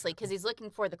Subconsciously, because he's looking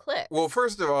for the click. well,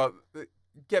 first of all,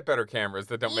 get better cameras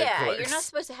that don't make clicks. You're not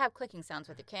supposed to have clicking sounds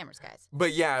with your cameras, guys.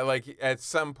 But yeah, like at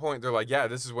some point they're like, yeah,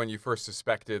 this is when you first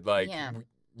suspected like Yeah.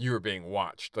 you were being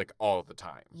watched like all the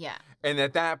time. Yeah. And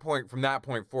at that point, from that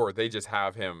point forward, they just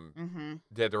have him Mm-hmm.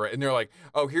 dead to right. And they're like,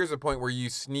 oh, here's a point where you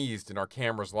sneezed and our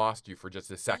cameras lost you for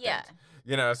just a second. Yeah.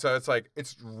 You know, so it's like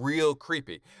it's real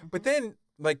creepy. Mm-hmm. But then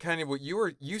like kind of what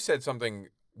you said something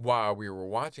while we were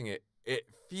watching it, it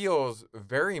feels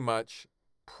very much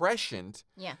prescient.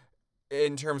 Yeah.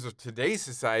 In terms of today's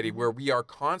society, where we are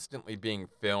constantly being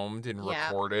filmed and Yeah,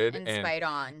 recorded And spied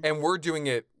on. and we're doing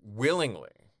it willingly.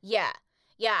 Yeah.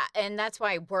 Yeah. And that's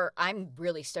why I'm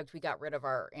really stoked we got rid of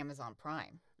our Amazon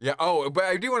Prime. Yeah. Oh, but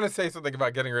I do want to say something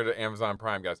about getting rid of Amazon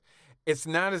Prime, guys. It's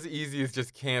not as easy as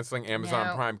just canceling Amazon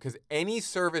No. Prime, because any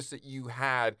service that you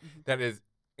had that is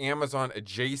Amazon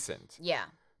adjacent, Yeah.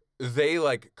 they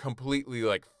like completely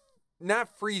like not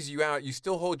freeze you out. You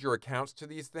still hold your accounts to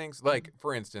these things. Like,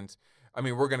 for instance, I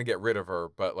mean, we're going to get rid of her,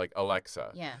 but like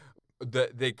Alexa, Yeah.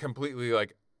 they completely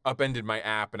like upended my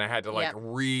app and I had to like Yep.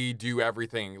 redo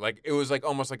everything. Like it was like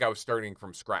almost like I was starting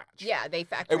from scratch. Yeah. They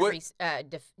factory was-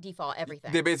 default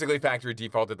everything. They basically factory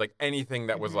defaulted like anything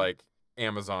that was Mhm. like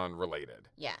Amazon related.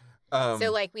 Yeah.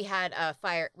 So like we have a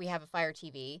Fire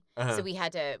TV, Uh-huh. so we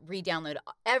had to re-download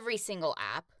every single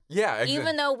app. yeah,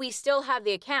 Even though we still have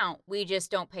the account, we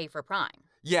just don't pay for Prime.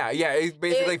 yeah, it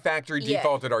basically factory yeah.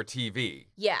 defaulted our TV.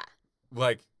 Yeah.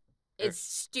 Like It's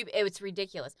stupid. It's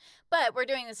ridiculous. But we're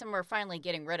doing this and we're finally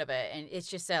getting rid of it. And it's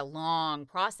just a long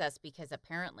process because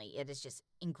apparently it is just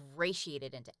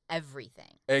ingratiated into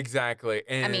everything. exactly.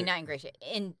 And I mean, not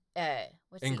ingratiated.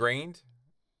 What's ingrained,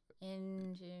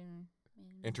 In,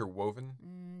 interwoven.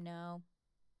 no.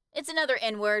 It's another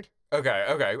N word. Okay,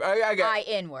 I got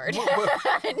I-N word.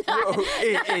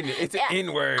 it's an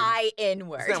in word. I-N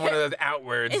word. It's not one of those out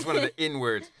words. It's one of the in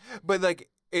words. But like,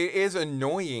 it is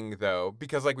annoying though,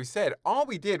 because like we said, all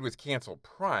we did was cancel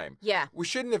Prime. Yeah. We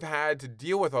shouldn't have had to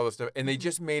deal with all this stuff, and they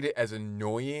just made it as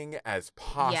annoying as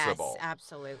possible, Yes,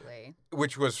 absolutely.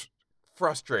 which was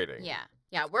frustrating. Yeah.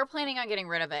 Yeah, we're planning on getting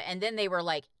rid of it. And then they were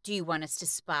like, do you want us to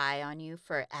spy on you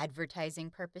for advertising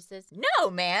purposes? No,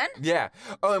 man. Yeah.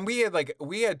 Oh, and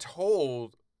we had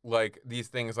told like these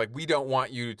things like we don't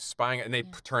want you spying, and they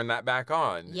turn that back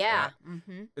on. Yeah.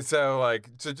 Mm-hmm. So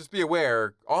just be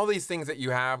aware, all these things that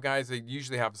you have, guys, they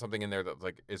usually have something in there that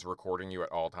like is recording you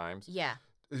at all times. Yeah.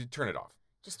 Turn it off.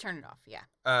 Just turn it off. Yeah.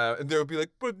 And they'll be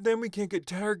like, but then we can't get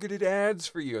targeted ads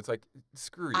for you. It's like,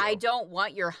 screw you. I don't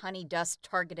want your honey dust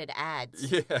targeted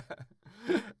ads. Yeah.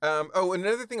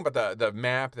 Another thing about the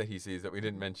map that he sees that we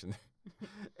didn't mention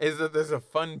is that there's a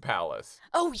fun palace.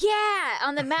 Oh, yeah.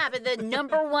 On the map, the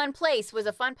number one place was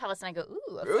a fun palace. And I go,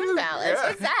 ooh, a fun palace. yeah.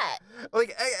 What's that?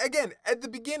 Like, again, at the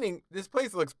beginning, this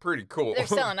place looks pretty cool. They're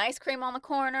selling ice cream on the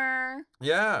corner.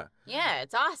 Yeah. Yeah,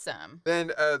 it's awesome.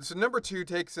 And so number 2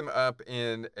 takes him up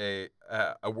in a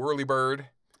whirlybird.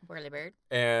 Whirlybird.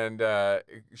 And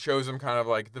shows him kind of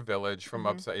like the village from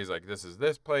upside. He's like, this is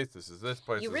this place, this is this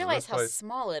place. You this realize is this how place.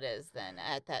 small it is then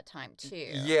at that time, too.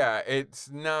 Yeah, it's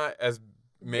not as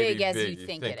maybe big as you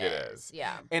think it it is.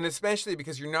 Yeah. And especially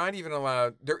because you're not even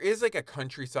allowed, there is like a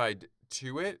countryside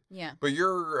to it, Yeah. but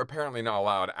you're apparently not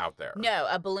allowed out there. No,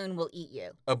 a balloon will eat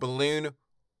you. A balloon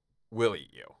will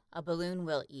eat you. A balloon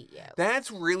will eat you.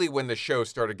 That's really when the show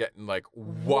started getting like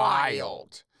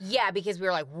wild. Yeah, because we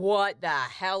were like, what the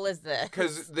hell is this?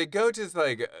 Because they go to this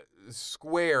like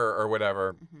square or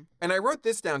whatever. Mhm. And I wrote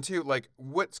this down too. Like,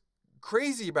 what's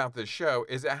crazy about this show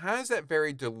is it has that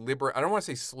very deliberate, I don't want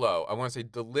to say slow, I want to say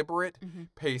deliberate Mhm.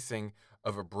 pacing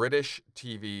of a British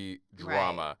TV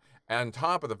drama. On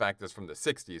top of the fact that it's from the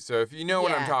 60s. So if you know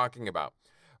what I'm Yeah. talking about,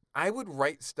 I would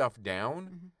write stuff down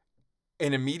Mhm.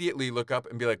 and immediately look up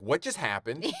and be like, what just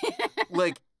happened?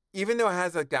 Like, even though it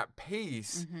has like that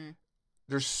pace, Mhm.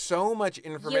 there's so much You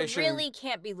information. really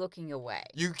can't be looking away.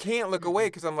 You can't look away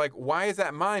because I'm like, why is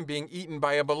that mime being eaten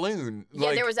by a balloon? Yeah,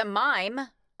 Like, there was a mime,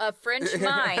 a French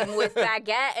mime with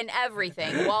baguette and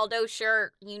everything, Waldo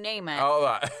shirt, you name it. all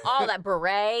that. All that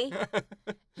beret.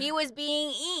 He was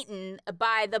being eaten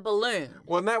by the balloon.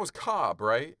 Well, and that was Cobb,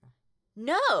 right?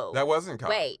 No. That wasn't Cobb.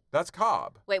 Wait. That's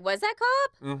Cobb. Wait, was that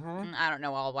Cobb? Mm-hmm. I don't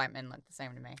know. All white men look the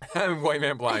same to me. I'm white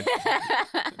man blind.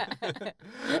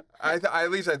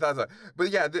 At least I thought so.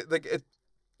 But yeah,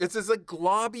 it's this like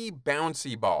globby,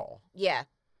 bouncy ball. Yeah.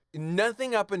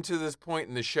 Nothing up until this point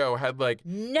in the show had like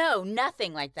No,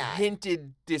 nothing like that.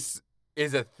 hinted this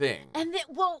is a thing. And then,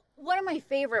 well, one of my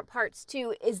favorite parts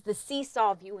too is the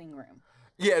seesaw viewing room.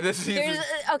 Yeah, this is.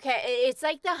 Okay, it's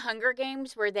like the Hunger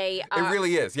Games where they. It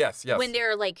really is. Yes. When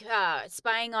they're like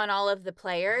spying on all of the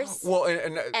players. Well,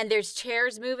 and there's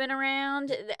chairs moving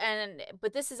around,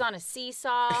 but this is on a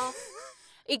seesaw.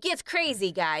 It gets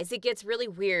crazy, guys. It gets really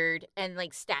weird, and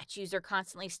like statues are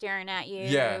constantly staring at you.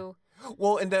 Yeah.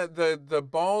 Well, and the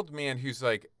bald man who's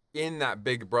like in that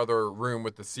Big Brother room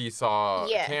with the seesaw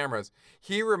cameras,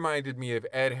 he reminded me of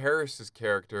Ed Harris's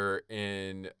character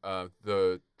in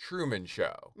the Truman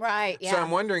Show. Right, yeah. So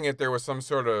I'm wondering if there was some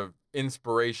sort of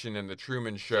inspiration in the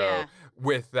Truman Show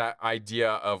with that idea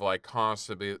of like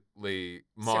constantly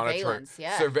monitoring,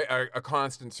 a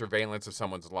constant surveillance of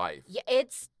someone's life. Yeah,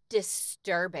 it's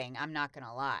disturbing. I'm not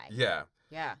gonna lie. Yeah.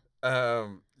 Yeah.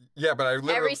 Yeah, but I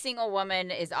literally... Every single woman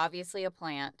is obviously a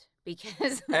plant.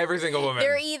 Because every single woman.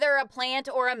 They're either a plant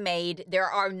or a maid. There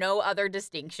are no other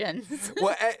distinctions.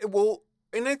 Well,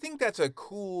 and I think that's a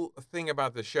cool thing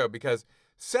about the show because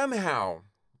somehow,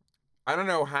 I don't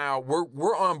know how,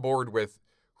 we're on board with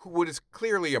what is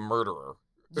clearly a murderer.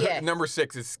 Yeah. Number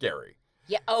 6 is scary.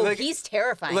 Yeah. Oh, like, he's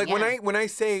terrifying. Like when I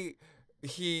say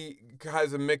he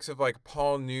has a mix of like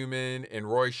Paul Newman and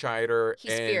Roy Scheider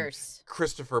and fierce.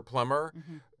 Christopher Plummer,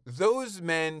 those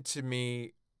men to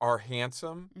me are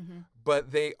handsome,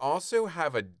 but they also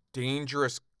have a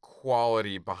dangerous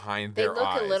quality behind their eyes. They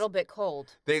look a little bit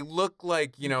cold. They look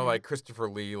like, you know, like Christopher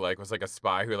Lee, like was like a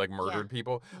spy who like murdered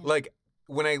people. Yeah. Like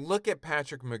when I look at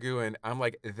Patrick McGoohan, I'm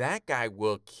like, that guy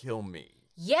will kill me.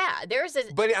 Yeah,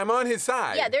 but I'm on his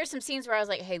side. Yeah, there's some scenes where I was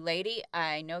like, hey, lady,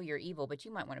 I know you're evil, but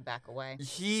you might want to back away.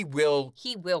 He will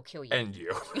kill you. End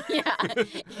you.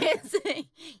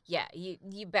 Yeah,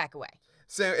 you back away.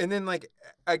 So, and then, like,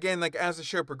 again, like, as the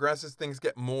show progresses, things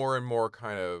get more and more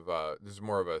kind of, there's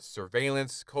more of a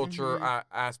surveillance culture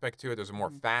aspect to it. There's a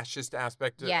more fascist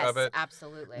aspect of it. Yes,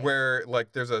 absolutely. Where,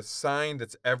 like, there's a sign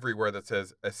that's everywhere that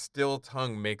says, a still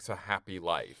tongue makes a happy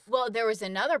life. Well, there was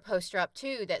another poster up,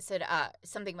 too, that said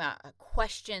something about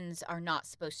questions are not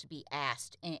supposed to be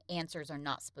asked and answers are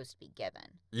not supposed to be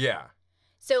given. Yeah.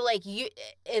 So, like,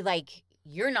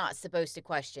 you're not supposed to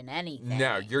question anything.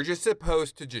 No, you're just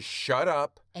supposed to just shut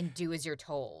up. And do as you're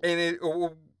told. And it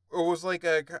was like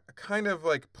a kind of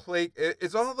like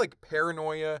it's all like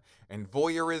paranoia and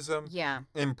voyeurism. Yeah.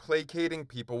 And placating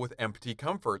people with empty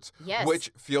comforts. Yes.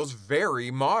 Which feels very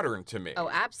modern to me. Oh,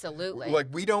 absolutely. Like,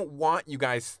 we don't want you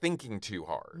guys thinking too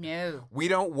hard. No. We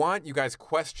don't want you guys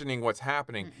questioning what's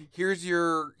happening. Here's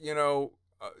your,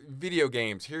 video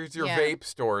games, here's your vape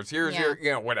stores, here's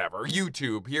your, whatever,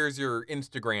 YouTube, here's your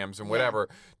Instagrams and whatever.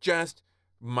 Just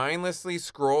mindlessly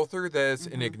scroll through this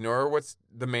and ignore what's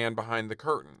the man behind the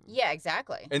curtain. Yeah,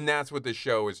 exactly. And that's what the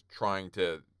show is trying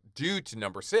to do to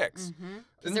number 6.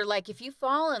 Because they're like, if you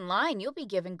fall in line, you'll be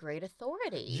given great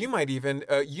authority. You might even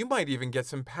get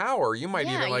some power. You might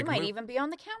even be on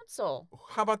the council.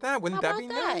 How about that? Wouldn't that be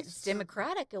nice? It's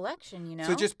democratic election,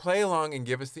 So just play along and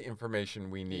give us the information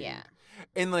we need. Yeah.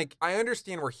 And, like, I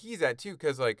understand where he's at, too,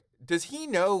 because, like, does he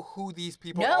know who these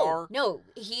people are? No.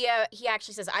 He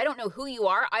actually says, I don't know who you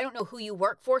are. I don't know who you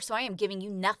work for, so I am giving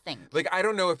you nothing. Like, I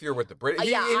don't know if you're with the British.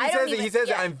 He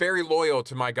says I'm very loyal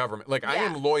to my government. Like, I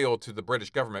am loyal to the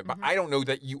British government, but I don't know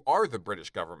that you are the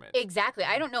British government. Exactly.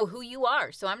 I don't know who you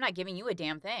are, so I'm not giving you a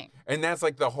damn thing. And that's,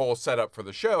 like, the whole setup for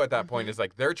the show at that point is,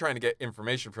 like, they're trying to get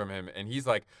information from him, and he's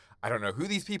like, I don't know who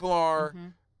these people are.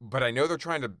 But I know they're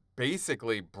trying to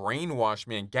basically brainwash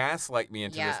me and gaslight me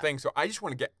into this thing. So I just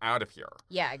want to get out of here.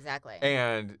 Yeah, exactly.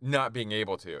 And not being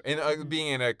able to. And being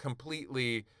in a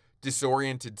completely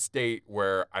disoriented state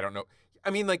where I don't know.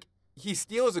 I mean, like, he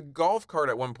steals a golf cart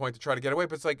at one point to try to get away.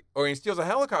 But it's like, or he steals a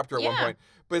helicopter at one point.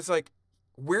 But it's like,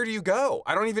 where do you go?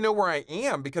 I don't even know where I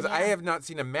am because I have not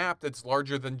seen a map that's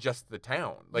larger than just the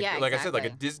town. Like, like I said, like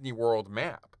a Disney World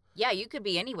map. Yeah, you could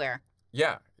be anywhere.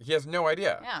 Yeah, he has no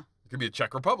idea. Yeah. Could be the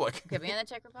Czech Republic. Could be in the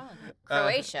Czech Republic.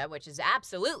 Croatia, which is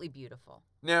absolutely beautiful.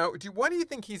 Now, why do you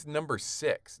think he's number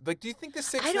 6? Like, do you think the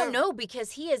 6? I don't know,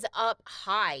 because he is up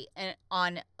high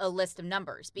on a list of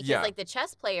numbers. Because, like, the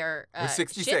chess player, was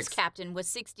 66. ship's captain was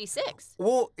 66.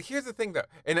 Well, here's the thing, though.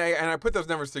 And I put those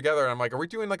numbers together, and I'm like, are we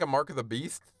doing, like, a Mark of the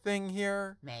Beast thing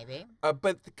here? Maybe.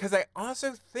 But because I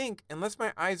also think, unless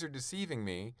my eyes are deceiving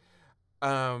me,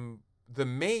 the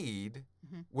maid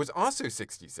was also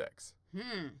 66.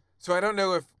 So I don't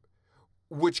know if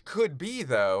Which could be,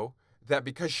 though, that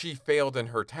because she failed in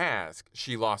her task,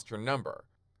 she lost her number.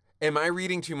 Am I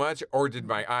reading too much, or did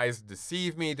my eyes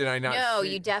deceive me? Did I not No,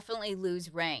 see? you definitely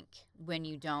lose rank when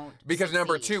you don't Because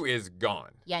number succeed. 2 is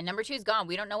gone. Yeah, number 2 is gone.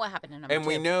 We don't know what happened to number 2. And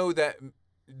we know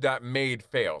that maid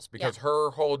fails because her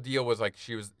whole deal was like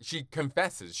she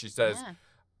confesses. She says, Yeah.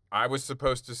 I was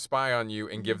supposed to spy on you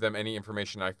and give them any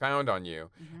information I found on you.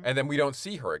 And then we don't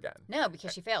see her again. No,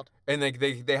 because she failed. And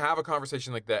they have a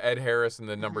conversation, like the Ed Harris and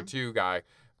the number 2 guy,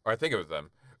 or I think it was them,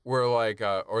 were like,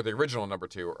 or the original number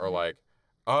 2 are like,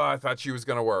 oh, I thought she was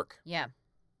going to work. Yeah.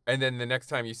 And then the next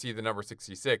time you see the number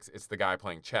 66, it's the guy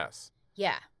playing chess.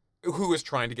 Yeah. Who was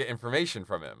trying to get information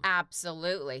from him.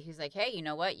 Absolutely. He's like, hey, you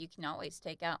know what? You can always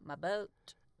take out my boat.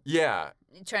 Yeah.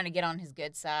 Trying to get on his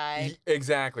good side.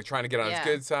 Exactly. Trying to get on his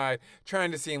good side.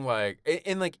 Trying to seem like,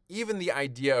 and like even the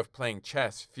idea of playing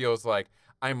chess feels like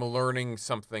I'm learning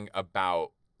something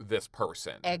about this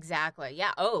person. Exactly.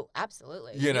 Yeah. Oh,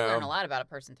 absolutely. You know, learn a lot about a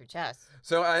person through chess.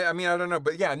 So I mean, I don't know,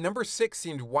 but yeah, number 6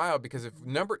 seemed wild because if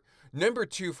number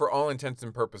 2, for all intents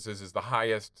and purposes, is the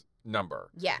highest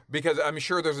number. Yeah. Because I'm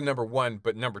sure there's a number 1,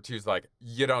 but number 2 is like,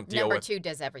 you don't deal with. Number 2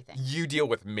 does everything. You deal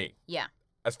with me. Yeah.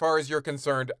 As far as you're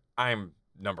concerned, I'm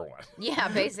number 1. Yeah,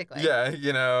 basically. Yeah,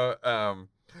 you know.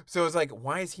 So it's like,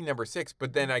 why is he number 6?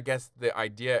 But then I guess the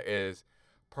idea is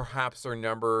perhaps their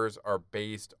numbers are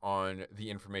based on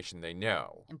the information they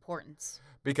know. Importance.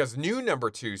 Because new number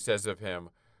 2 says of him,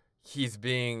 he's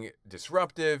being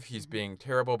disruptive, he's being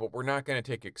terrible, but we're not going to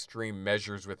take extreme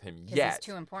measures with him yet. He's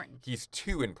too important. He's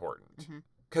too important.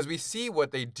 Because we see what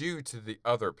they do to the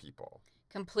other people.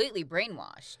 Completely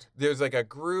brainwashed. There's like a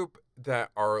group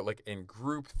that are like in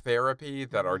group therapy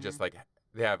that are just like,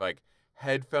 they have like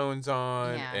headphones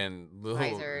on and little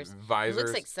visors. It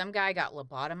looks like some guy got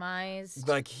lobotomized.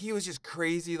 Like he was just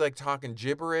crazy, like talking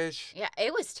gibberish. Yeah,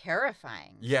 it was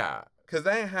terrifying. Yeah, because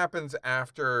that happens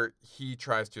after he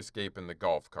tries to escape in the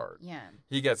golf cart. Yeah.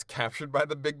 He gets captured by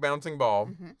the big bouncing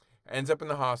ball, ends up in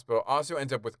the hospital, also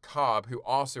ends up with Cobb, who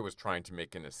also was trying to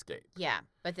make an escape. Yeah,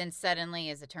 but then suddenly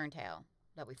is a turntail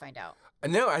that we find out.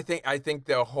 No, I think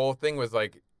the whole thing was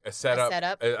like a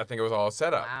setup. I think it was all a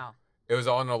setup. Wow. It was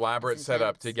all an elaborate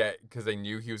setup to get, because they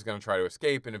knew he was going to try to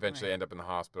escape and eventually end up in the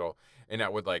hospital. And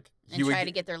that would like... And try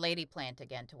to get their lady plant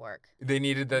again to work. They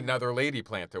needed another lady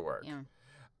plant to work. Yeah.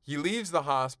 He leaves the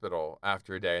hospital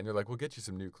after a day and they're like, we'll get you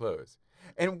some new clothes.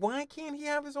 And why can't he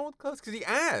have his old clothes? Because he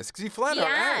asks. He flat out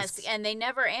asks. And they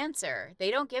never answer.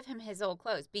 They don't give him his old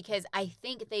clothes because I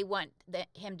think they want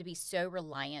him to be so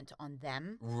reliant on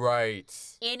them. Right.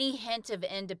 Any hint of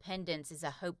independence is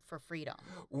a hope for freedom.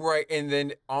 Right. And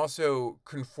then also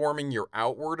conforming your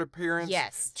outward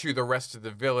appearance to the rest of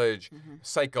the village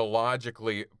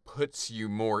psychologically puts you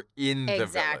more in the village.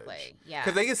 Exactly. Yeah.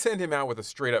 Because they just send him out with a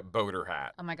straight up boater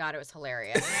hat. Oh my God, it was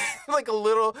hilarious. Like a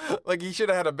little, like he should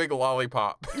have had a big lollipop.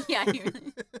 Yeah,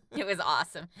 it was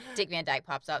awesome. Dick Van Dyke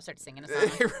pops up, starts singing a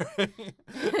song.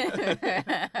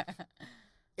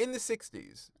 In the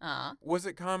 60s, was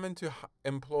it common to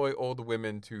employ old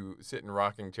women to sit in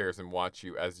rocking chairs and watch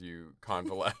you as you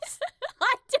convalesce?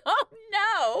 I don't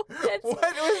know. What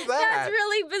was that? That's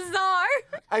really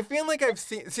bizarre. I feel like I've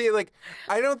seen, like,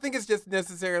 I don't think it's just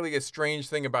necessarily a strange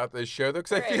thing about this show, though,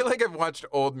 because I feel like I've watched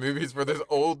old movies where there's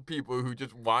old people who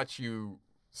just watch you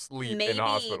sleep in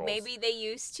hospitals. Maybe they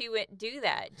used to do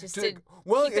that just to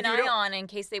keep an eye on in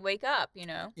case they wake up, you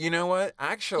know? You know what?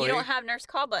 Actually, you don't have nurse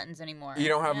call buttons anymore. You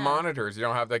don't have monitors. You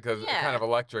don't have that kind of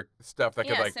electric stuff that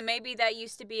could like... so maybe that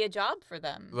used to be a job for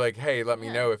them. Like, hey, let me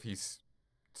know if he's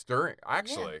stirring.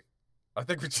 Actually, I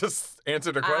think we just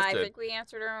answered a question. I think we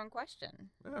answered our own question.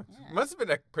 Yeah. Must have been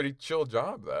a pretty chill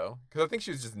job, though, because I think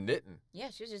she was just knitting. Yeah,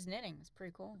 she was just knitting. It's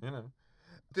pretty cool. You know,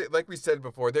 like we said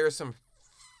before, there are some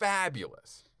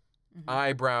fabulous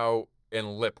eyebrow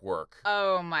and lip work.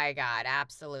 Oh my God,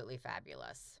 absolutely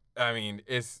fabulous. I mean,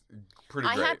 it's pretty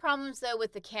great. I had problems though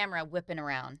with the camera whipping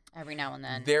around every now and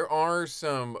then. There are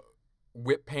some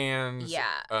whip pans.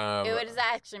 Yeah. It would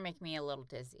actually make me a little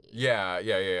dizzy.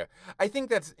 Yeah. I think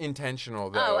that's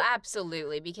intentional, though. Oh,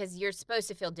 absolutely, because you're supposed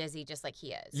to feel dizzy just like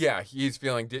he is. Yeah, he's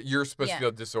feeling, you're supposed to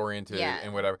feel disoriented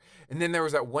and whatever. And then there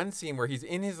was that one scene where he's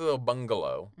in his little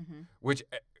bungalow, which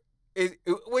is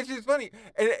funny.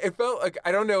 And it felt like,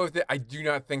 I don't know if I do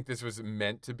not think this was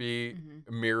meant to be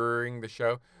mirroring the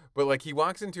show. But like he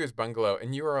walks into his bungalow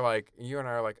and you and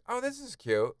I are like, oh, this is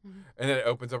cute. And then it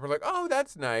opens up. We're like, oh,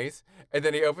 that's nice. And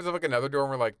then he opens up like another door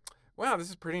and we're like, wow, this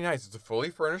is pretty nice. It's a fully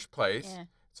furnished place. Yeah.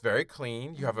 It's very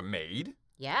clean. You have a maid.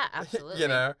 Yeah, absolutely. You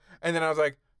know? And then I was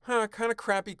like, kind of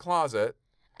crappy closet.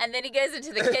 And then he goes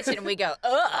into the kitchen and we go,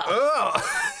 ugh.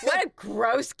 What a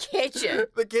gross kitchen.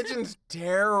 The kitchen's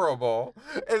terrible.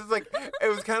 It's like, it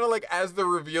was kind of like as the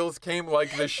reveals came,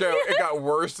 like the show, it got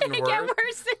worse and It worse. got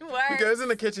worse and worse. He goes in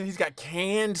the kitchen, he's got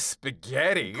canned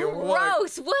spaghetti.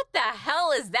 Gross. What the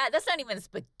hell is that? That's not even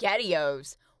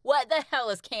SpaghettiOs. What the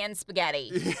hell is canned spaghetti?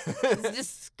 It's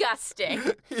disgusting.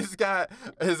 He's got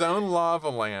his own lava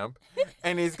lamp,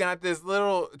 and he's got this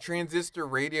little transistor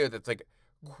radio that's like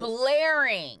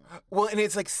Blaring. well, and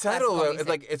it's like subtle. Classical It's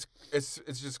music. like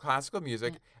it's just classical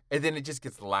music, and then it just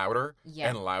gets louder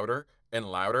and louder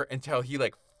and louder until he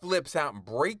like flips out and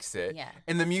breaks it,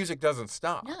 and the music doesn't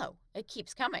stop. No, it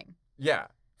keeps coming. Yeah.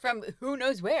 From who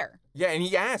knows where. Yeah, and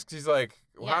he asks, he's like,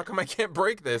 well, how come I can't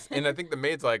break this? And I think the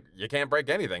maid's like, you can't break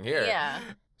anything here. Yeah.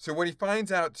 So what he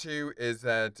finds out, too, is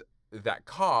that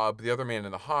Cobb, the other man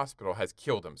in the hospital, has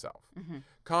killed himself. Mm-hmm.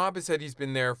 Cobb has said he's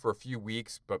been there for a few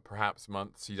weeks, but perhaps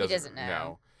months. He doesn't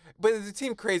know. But it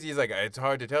seemed crazy. He's like, it's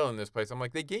hard to tell in this place. I'm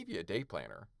like, they gave you a day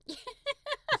planner.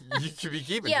 You should be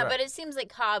keeping track. But it seems like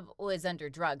Cobb was under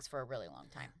drugs for a really long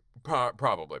time.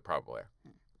 Probably.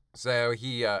 So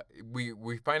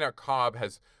we find out Cobb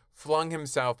has flung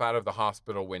himself out of the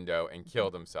hospital window and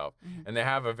killed himself. Mm-hmm. And they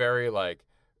have a very like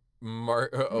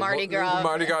Mardi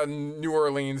Gras New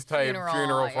Orleans type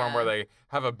funeral for him where they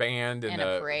have a band and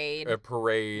a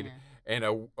parade.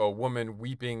 And a woman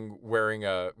weeping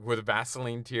with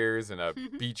Vaseline tears and a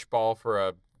beach ball for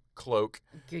a cloak.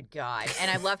 Good God. And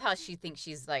I love how she thinks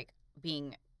she's like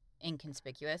being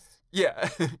inconspicuous. Yeah.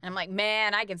 And I'm like,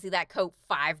 man, I can see that coat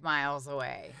 5 miles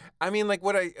away. I mean, like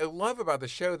what I love about the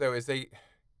show though is he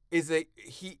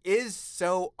is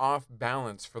so off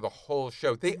balance for the whole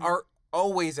show. They are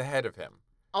always ahead of him.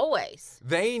 Always.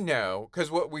 They know,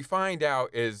 because what we find out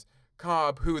is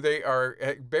Cobb, who they are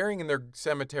burying in their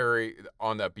cemetery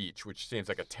on the beach, which seems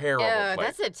like a terrible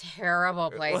place. That's a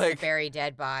terrible place to bury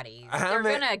dead bodies. They're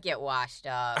going to get washed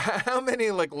up. How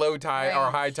many like low tide or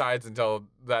high tides until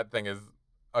that thing is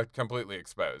completely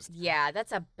exposed? Yeah,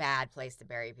 that's a bad place to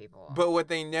bury people. But what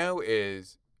they know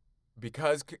is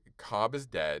because Cobb is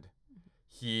dead,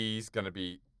 he's going to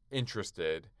be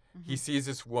interested. Mm-hmm. He sees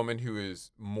this woman who is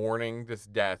mourning this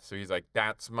death, so he's like,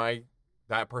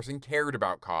 that person cared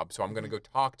about Cobb, so I'm going to go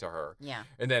talk to her. Yeah.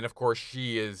 And then, of course,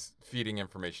 she is feeding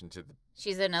information to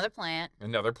She's another plant.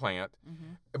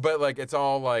 Mm-hmm. But, like, it's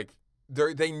all, like,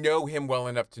 they know him well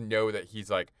enough to know that he's,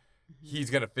 like, he's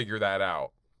going to figure that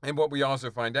out. And what we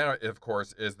also find out, of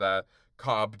course, is that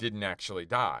Cobb didn't actually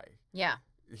die. Yeah.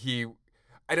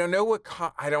 I don't know what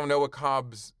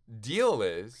Cobb's deal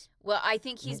is. Well, I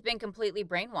think he's been completely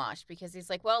brainwashed because he's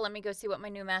like, well, let me go see what my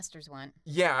new masters want.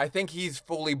 Yeah, I think he's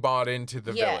fully bought into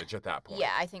the village at that point.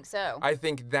 Yeah, I think so. I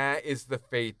think that is the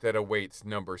fate that awaits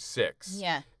number 6.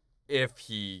 Yeah. If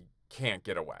he can't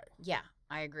get away. Yeah,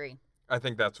 I agree. I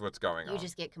think that's what's going on. You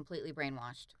just get completely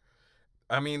brainwashed.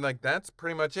 I mean, like, that's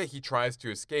pretty much it. He tries to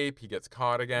escape. He gets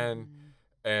caught again.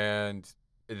 And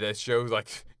the show,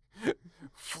 like,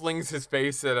 flings his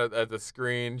face at the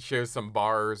screen, shows some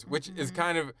bars, which is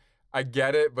kind of... I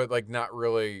get it, but, like, not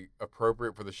really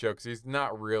appropriate for the show because he's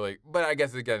not really... But I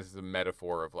guess, again, it's a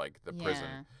metaphor of, like, the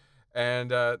prison.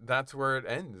 And that's where it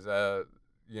ends,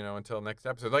 until next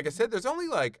episode. Like I said, there's only,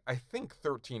 like, I think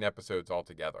 13 episodes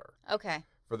altogether. Okay.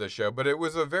 For the show. But it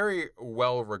was a very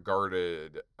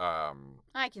well-regarded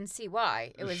I can see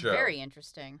why. It was show. Very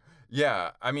interesting.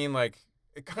 Yeah. I mean, like,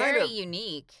 it kind very of...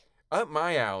 unique. Up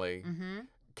my alley. Mm-hmm.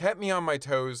 Kept me on my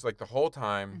toes, like, the whole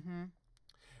time. Mm-hmm.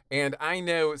 And I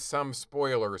know some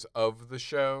spoilers of the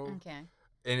show. Okay.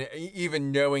 And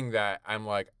even knowing that, I'm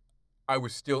like, I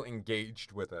was still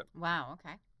engaged with it. Wow,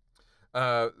 okay.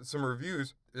 Some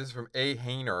reviews. This is from A.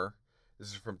 Hayner. This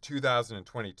is from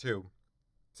 2022.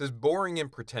 It says, boring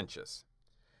and pretentious.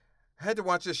 I had to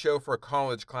watch this show for a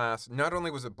college class. Not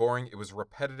only was it boring, it was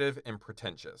repetitive and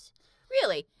pretentious.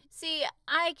 Really? See,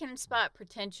 I can spot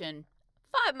pretension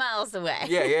 5 miles away.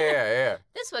 Yeah.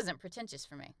 This wasn't pretentious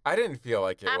for me. I didn't feel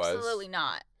like it was. Absolutely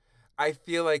not. I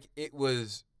feel like it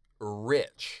was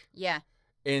rich. Yeah.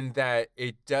 In that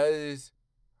it does...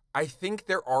 I think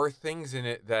there are things in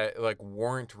it that, like,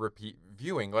 warrant repeat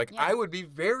viewing. Like, I would be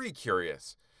very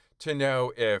curious to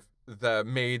know if the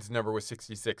maid's number was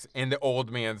 66 and the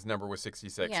old man's number was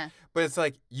 66. Yeah. But it's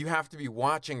like, you have to be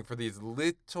watching for these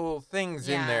little things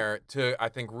in there to, I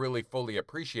think, really fully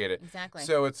appreciate it. Exactly.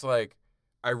 So it's like,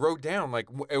 I wrote down, like,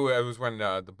 it was when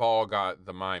the ball got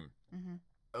the mime.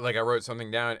 Mm-hmm. Like, I wrote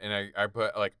something down and I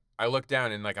put, like, I looked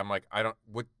down and, like, I'm like, I don't,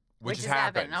 what just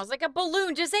happened? And I was like, a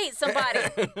balloon just ate somebody.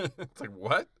 It's like,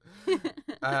 what?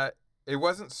 It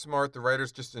wasn't smart. The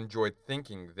writers just enjoyed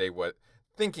thinking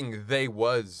thinking they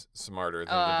was smarter than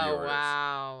the viewers. Oh,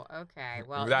 wow. Okay.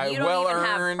 Well, That you don't even have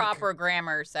well-earned- proper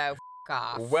grammar, so f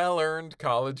off. Well-earned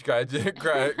college college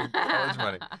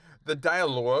money. The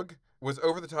dialogue was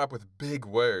over the top with big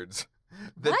words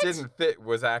that What? didn't fit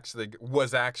was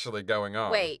actually going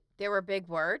on. Wait, there were big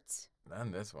words? Not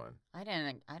in this one. I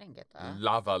didn't get that.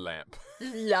 Lava lamp.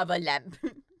 Lava lamp.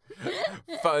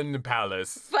 Fun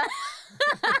palace.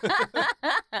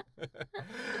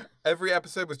 Every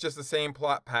episode was just the same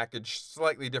plot package,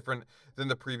 slightly different than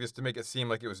the previous to make it seem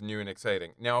like it was new and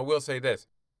exciting. Now, I will say this.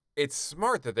 It's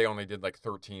smart that they only did like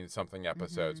 13-something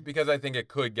episodes because I think it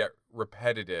could get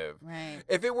repetitive. Right.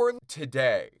 If it were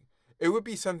today, it would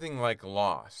be something like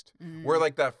Lost, where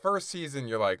like that first season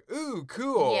you're like, ooh,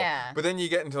 cool. Yeah. But then you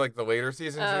get into like the later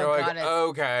seasons and Oh, you're like, God, it's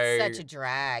okay. Such a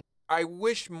drag. I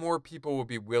wish more people would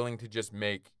be willing to just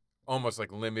make almost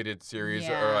like limited series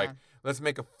or Yeah. like, let's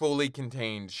make a fully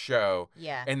contained show.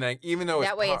 Yeah. And like, even though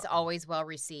That way it's always well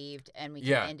received and we can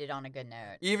Yeah. end it on a good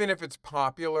note. even if it's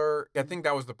popular, I think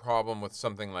that was the problem with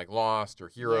something like Lost or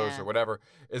Heroes Yeah. or whatever,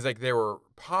 is like they were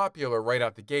popular right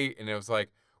out the gate and it was like,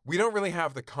 we don't really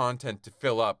have the content to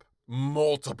fill up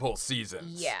multiple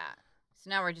seasons. Yeah. So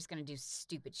now we're just going to do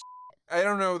stupid shit. I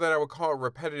don't know that I would call it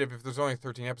repetitive if there's only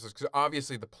 13 episodes, because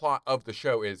obviously the plot of the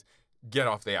show is get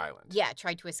off the island. Yeah,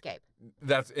 try to escape.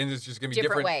 And it's just gonna be Different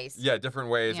different ways. Yeah, different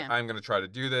ways. Yeah. I'm gonna try to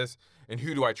do this, and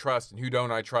who do I trust, and who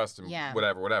don't I trust, and Yeah.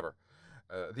 whatever.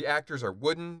 The actors are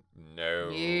wooden, no,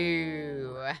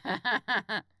 You.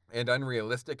 and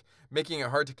unrealistic, making it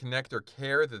hard to connect or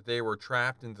care that they were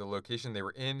trapped in the location they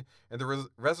were in, and the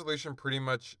resolution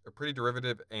pretty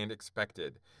derivative and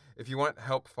expected. If you want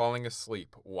help falling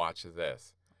asleep, watch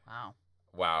this. Wow.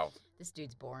 Wow. This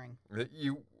dude's boring.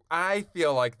 I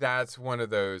feel like that's one of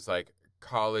those like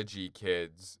college-y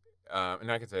kids, and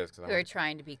I can say this because Who are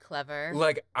trying to be clever.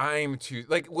 like I'm too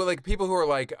like people who are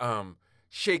like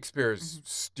Shakespeare's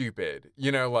stupid,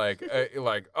 like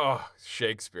oh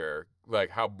Shakespeare,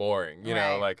 like how boring, you know,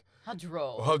 Right. like How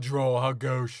droll. how droll, how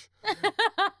gauche,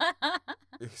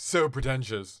 so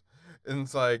pretentious, and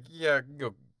it's like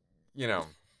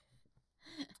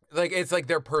like it's like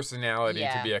their personality to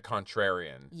Yeah. be a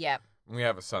contrarian. Yep. We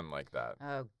have a son like that.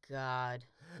 Oh, God.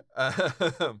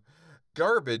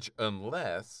 Garbage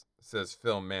unless, says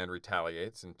Film Man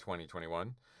Retaliates in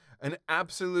 2021, an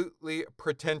absolutely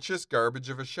pretentious garbage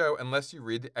of a show unless you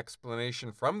read the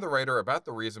explanation from the writer about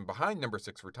the reason behind number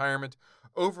 6 retirement.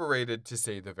 Overrated to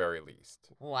say the very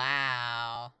least.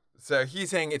 Wow. So he's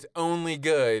saying it's only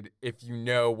good if you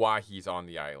know why he's on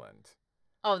the island.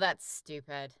 Oh, that's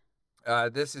stupid.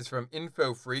 This is from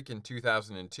Info Freak in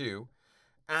 2002.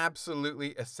 Absolutely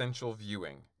essential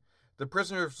viewing. The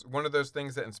Prisoner is one of those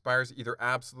things that inspires either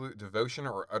absolute devotion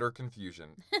or utter confusion.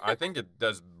 I think it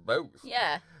does both.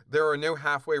 Yeah. There are no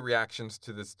halfway reactions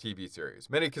to this TV series.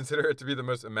 Many consider it to be the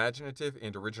most imaginative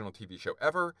and original TV show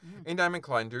ever, and I'm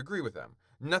inclined to agree with them.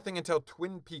 Nothing until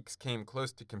Twin Peaks came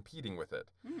close to competing with it.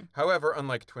 However,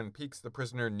 unlike Twin Peaks, The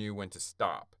Prisoner knew when to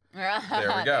stop. There we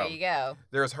go. There you go.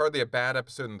 There is hardly a bad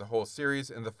episode in the whole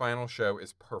series, and the final show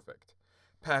is perfect.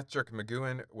 Patrick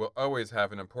McGoohan will always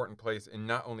have an important place in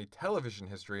not only television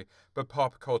history, but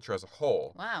pop culture as a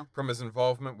whole, Wow. from his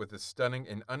involvement with this stunning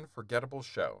and unforgettable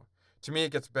show. To me,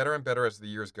 it gets better and better as the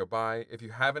years go by. If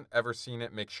you haven't ever seen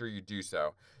it, make sure you do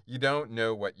so. You don't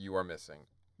know what you are missing.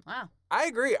 Wow. I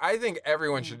agree. I think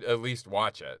everyone should at least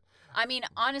watch it. I mean,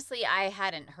 honestly, I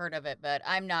hadn't heard of it, but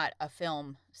I'm not a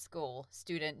film school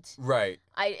student. Right.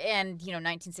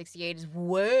 1968 is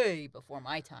way before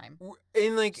my time.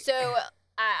 And like, So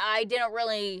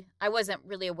I wasn't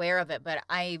really aware of it, but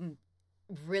I'm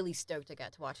really stoked I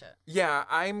got to watch it. yeah,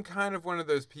 I'm kind of one of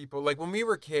those people. Like when we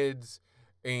were kids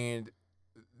and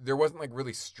there wasn't like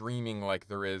really streaming like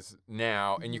there is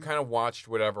now, and you kind of watched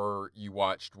whatever you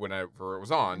watched whenever it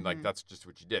was on. Like that's just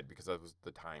what you did because that was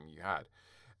the time you had.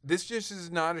 This just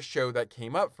is not a show that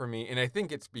came up for me, and I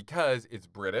think it's because it's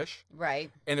British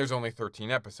Right. and there's only 13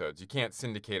 episodes. You can't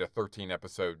syndicate a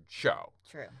 13-episode show.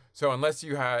 True. So unless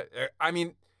you had, I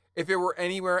mean, if it were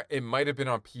anywhere, it might have been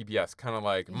on PBS, kind of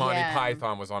like Monty Yeah.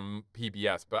 Python was on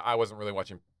PBS, but I wasn't really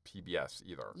watching PBS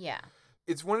either. Yeah.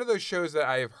 It's one of those shows that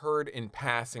I have heard in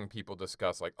passing people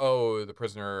discuss, like, oh, The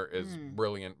Prisoner is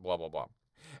brilliant, blah, blah, blah.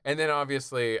 And then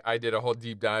obviously I did a whole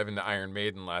deep dive into Iron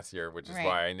Maiden last year, which is Right.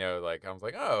 why I know, like, I was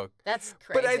like, oh. That's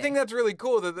crazy. But I think that's really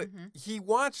cool that he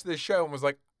watched this show and was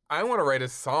like, I want to write a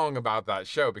song about that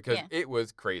show because Yeah. it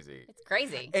was crazy. It's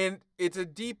crazy. And it's a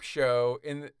deep show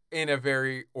in a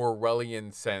very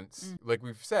Orwellian sense. Like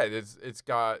we've said, it's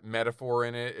got metaphor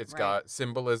in it, it's Right. got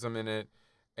symbolism in it,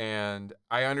 and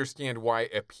I understand why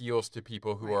it appeals to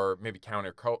people who are maybe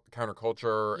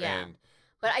counterculture Yeah. and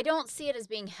But I don't see it as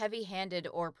being heavy-handed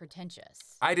or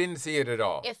pretentious. I didn't see it at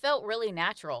all. It felt really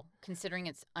natural, considering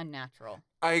it's unnatural.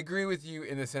 I agree with you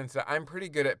in the sense that I'm pretty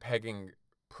good at pegging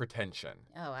pretension.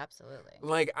 Oh, absolutely.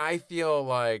 Like, I feel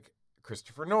like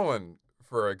Christopher Nolan,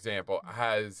 for example,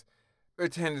 has a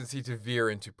tendency to veer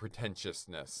into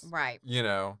pretentiousness. Right. You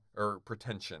know, or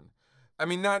pretension. I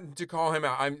mean, not to call him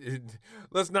out.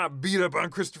 Let's not beat up on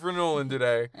Christopher Nolan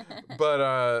today.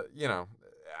 But, you know,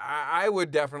 I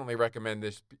would definitely recommend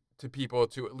this to people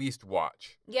to at least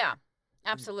watch. Yeah,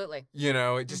 absolutely. You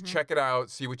know, just check it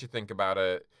out, see what you think about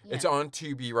it. Yeah. It's on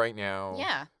Tubi right now.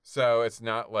 Yeah. So it's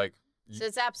not like... So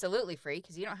it's absolutely free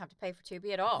because you don't have to pay for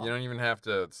Tubi at all. You don't even have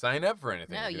to sign up for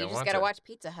anything. No, you just got to watch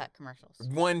Pizza Hut commercials.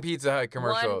 One Pizza Hut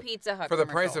commercial. One Pizza Hut For the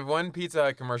commercial. price of one Pizza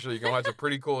Hut commercial, you can watch a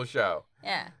pretty cool show.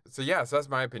 Yeah. So yes, that's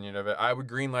my opinion of it. I would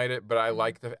greenlight it, but I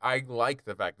like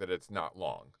the fact that it's not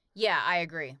long. Yeah, I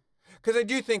agree. Because I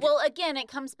do think... Well, again, it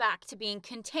comes back to being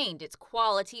contained. It's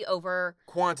quality over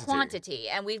quantity.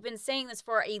 And we've been saying this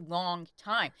for a long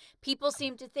time. People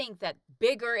seem to think that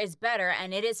bigger is better,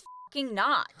 and it is fucking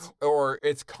not. Or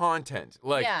it's content.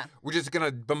 Like, Yeah. we're just going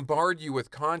to bombard you with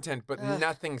content, but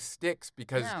nothing sticks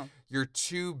because No. you're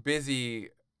too busy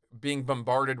being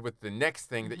bombarded with the next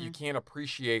thing that you can't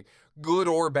appreciate, good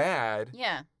or bad,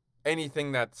 Yeah.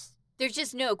 anything that's... There's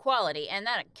just no quality. And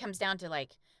that comes down to,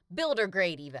 like, builder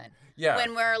grade even. Yeah.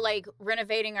 When we're, like,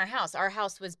 renovating our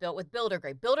house was built with builder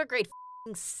grade. Builder grade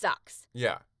fucking sucks.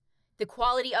 Yeah. The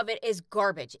quality of it is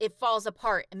garbage. It falls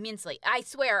apart immensely. I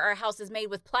swear our house is made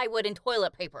with plywood and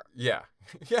toilet paper. Yeah.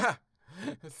 Yeah.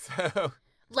 So...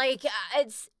 Like,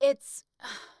 it's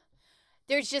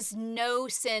there's just no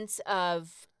sense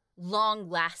of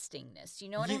long-lastingness. You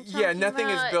know what I'm talking Yeah, nothing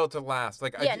about? is built to last.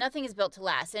 Like, Nothing is built to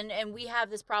last. And we have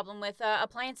this problem with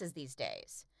appliances these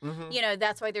days. Mhm. You know,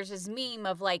 that's why there's this meme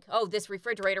of like, oh, this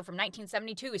refrigerator from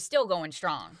 1972 is still going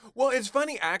strong. Well, it's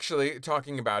funny, actually,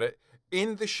 talking about it.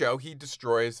 In the show, he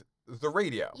destroys the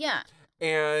radio. Yeah.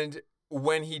 And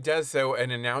when he does so,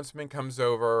 an announcement comes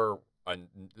over on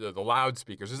the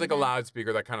loudspeakers. There's like a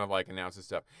loudspeaker that kind of like announces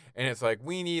stuff. And it's like,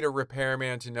 we need a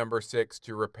repairman to number 6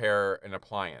 to repair an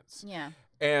appliance. Yeah.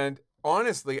 And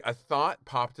honestly, a thought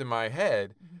popped in my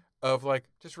head of like,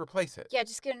 just replace it. Yeah,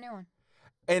 just get a new one.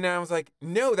 And I was like,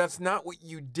 no, that's not what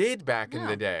you did back in No.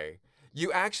 the day.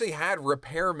 You actually had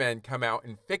repairmen come out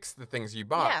and fix the things you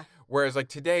bought. Yeah. Whereas like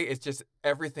today, it's just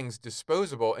everything's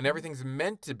disposable and everything's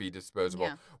meant to be disposable.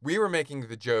 Yeah. We were making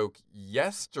the joke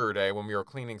yesterday when we were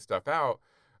cleaning stuff out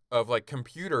of like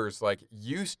computers like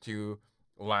used to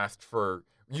last for,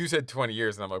 you said 20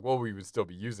 years. And I'm like, well, we would still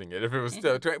be using it if it was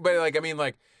still 20. But like, I mean,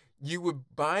 like you would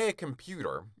buy a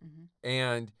computer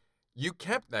and you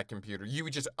kept that computer. You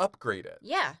would just upgrade it.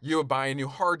 Yeah. You would buy a new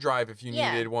hard drive if you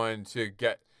Yeah. needed one to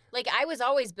get... Like, I was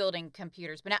always building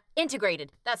computers, but now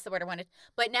integrated. That's the word I wanted.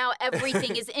 But now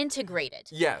everything is integrated.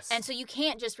 Yes. And so you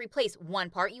can't just replace one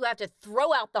part. You have to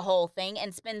throw out the whole thing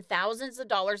and spend thousands of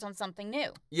dollars on something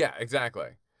new. Yeah,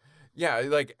 exactly. Yeah,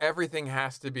 like everything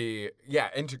has to be... Yeah,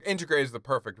 integrate is the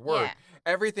perfect word. Yeah.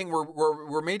 Everything,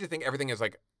 we're made to think everything is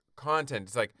like content.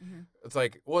 It's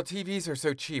like, well, TVs are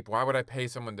so cheap. Why would I pay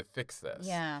someone to fix this?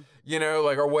 Yeah. You know,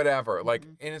 like, or whatever. Like,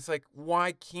 and it's like,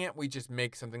 why can't we just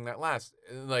make something that lasts?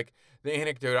 Like, the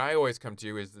anecdote I always come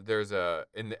to is that there's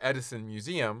in the Edison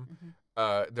Museum,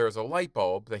 there's a light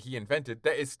bulb that he invented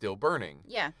that is still burning.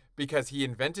 Yeah. Because he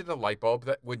invented a light bulb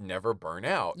that would never burn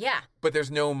out. Yeah. But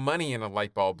there's no money in a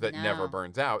light bulb that never No.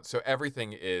 burns out. So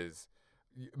everything is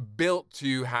built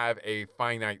to have a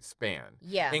finite span.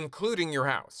 Yeah. Including your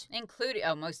house.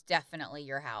 Most definitely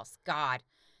your house. God,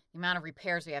 the amount of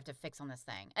repairs we have to fix on this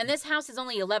thing. And this house is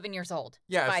only 11 years old,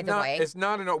 Yeah, by the way. It's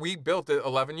not we built it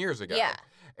 11 years ago. Yeah.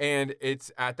 And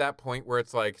it's at that point where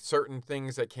it's like certain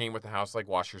things that came with the house, like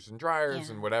washers and dryers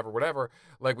Yeah. and whatever,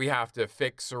 like we have to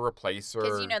fix or replace or...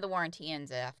 Because you know the warranty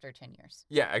ends after 10 years.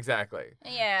 Yeah, exactly.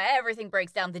 Yeah, everything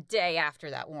breaks down the day after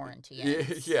that warranty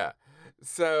ends. Yeah.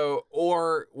 So,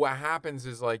 or what happens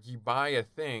is like you buy a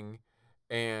thing,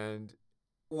 and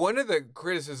one of the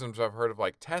criticisms I've heard of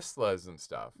like Teslas and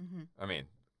stuff, I mean,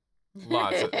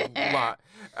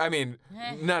 I mean,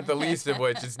 not the least of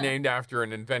which is named after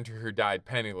an inventor who died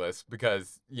penniless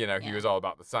because, you know, he was all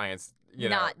about the science, you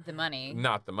know. Not the money.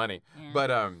 Not the money. Yeah.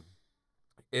 But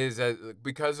is that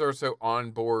because they're so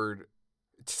on board,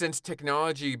 since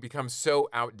technology becomes so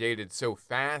outdated so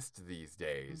fast these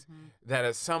days, that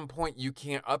at some point you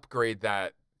can't upgrade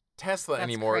that Tesla That's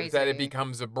anymore, that it crazy.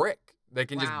 becomes a brick. They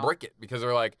can just Wow. brick it because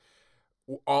they're like,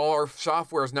 all our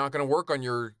software is not going to work on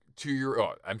your 2-year,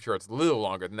 I'm sure it's a little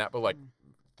longer than that, but like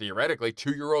theoretically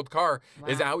 2-year-old car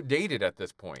is Wow. outdated at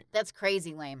this point. That's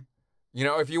crazy lame. You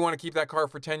know, if you want to keep that car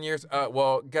for 10 years,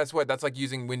 well, guess what? That's like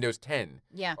using Windows 10.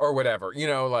 Yeah. Or whatever. You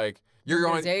know, like you're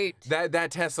Windows on 8.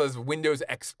 that Tesla's Windows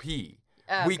XP.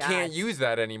 Oh, we God. can't use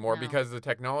that anymore No. because the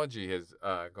technology is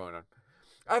going on.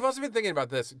 I've also been thinking about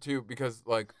this too because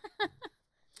like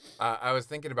I was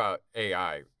thinking about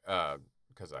AI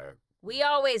because We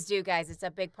always do, guys. It's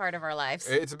a big part of our lives.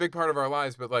 it's a big part of our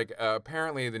lives, but like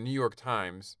apparently the New York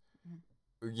Times,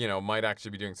 you know, might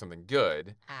actually be doing something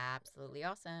good. Absolutely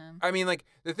awesome. I mean, like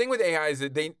the thing with AI is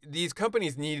that these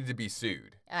companies needed to be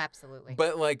sued, Absolutely.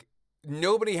 but like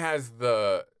nobody has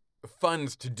the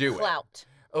funds to do Clout.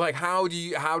 it. Like how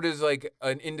does like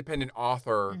an independent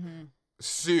author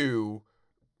sue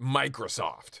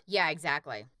Microsoft? Yeah,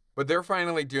 exactly. But they're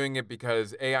finally doing it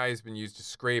because AI has been used to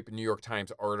scrape New York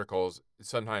Times articles,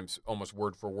 sometimes almost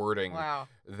word for wording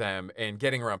them, and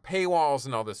getting around paywalls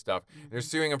and all this stuff. And they're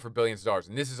suing them for billions of dollars,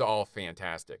 and this is all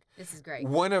fantastic. This is great.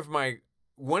 One of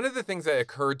the things that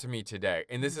occurred to me today,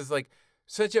 and this is like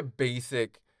such a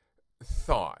basic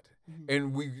thought,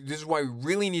 and this is why we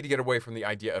really need to get away from the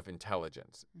idea of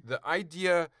intelligence. The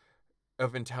idea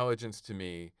of intelligence to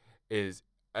me is,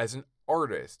 as an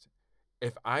artist,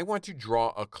 if I want to draw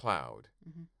a cloud,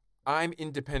 I'm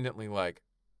independently like,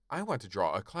 I want to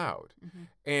draw a cloud.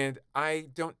 And I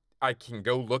can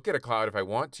go look at a cloud if I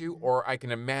want to, or I can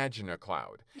imagine a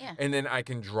cloud. Yeah. And then I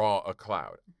can draw a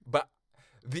cloud. But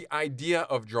the idea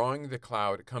of drawing the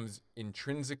cloud comes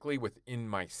intrinsically within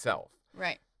myself.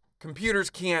 Right. Computers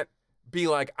can't be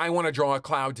like, I want to draw a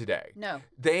cloud today. No.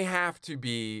 They have to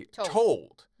be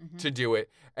told to do it,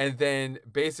 and then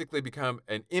basically become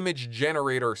an image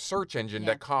generator search engine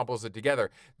that cobbles it together.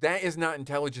 That is not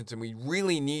intelligence, and we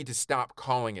really need to stop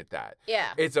calling it that.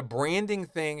 Yeah. It's a branding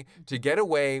thing to get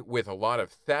away with a lot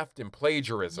of theft and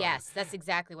plagiarism. Yes, that's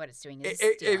exactly what it's doing.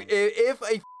 If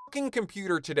a fucking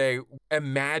computer today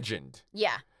imagined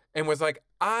and was like,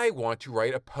 I want to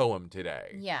write a poem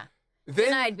today. Yeah.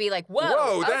 Then I'd be like,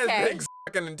 whoa, okay. That's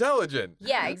fucking intelligent.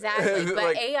 Yeah, exactly. But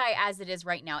Like, AI, as it is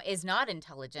right now, is not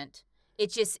intelligent.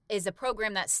 It just is a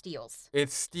program that steals.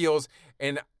 it steals,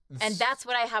 and that's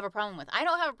what I have a problem with. I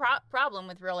don't have a problem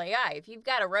with real AI. If you've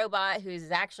got a robot who's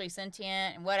actually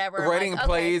sentient and whatever, writing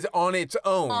plays on its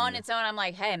own. On its own, I'm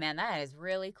like, hey, man, that is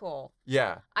really cool.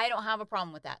 Yeah. I don't have a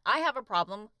problem with that. I have a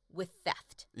problem with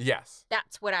theft. Yes.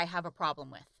 That's what I have a problem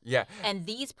with. Yeah. And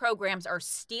these programs are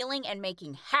stealing and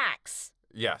making hacks.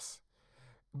 Yes.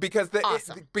 Because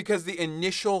Awesome. because the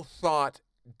initial thought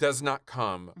does not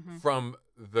come from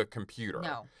the computer.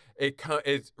 No.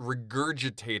 It's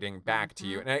regurgitating back to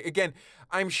you. And again,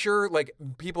 I'm sure like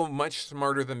people much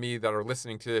smarter than me that are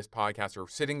listening to this podcast are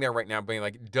sitting there right now being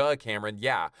like, duh, Cameron,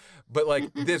 yeah. But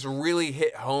like this really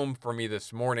hit home for me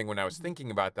this morning when I was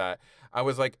thinking about that. I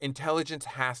was like, intelligence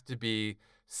has to be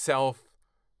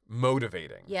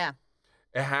self-motivating. Yeah.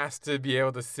 It has to be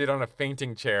able to sit on a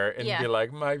fainting chair and be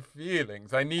like, my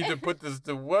feelings, I need to put this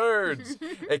to words.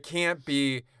 It can't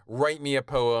be, write me a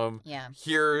poem. Yeah.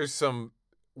 Here's some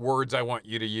words I want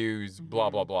you to use, blah,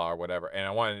 blah, blah, or whatever. And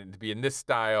I want it to be in this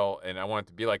style, and I want it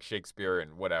to be like Shakespeare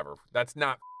and whatever. That's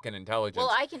not fucking intelligence.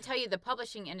 Well, I can tell you the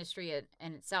publishing industry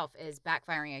in itself is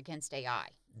backfiring against AI.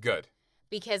 Good.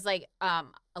 Because, like, a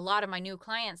lot of my new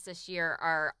clients this year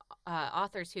are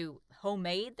authors who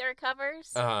homemade their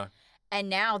covers. And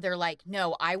now they're like,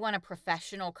 no, I want a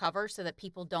professional cover so that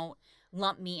people don't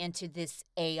lump me into this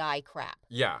AI crap.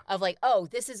 Yeah. Of like, oh,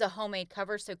 this is a homemade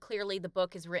cover, so clearly the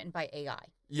book is written by AI.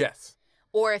 Yes.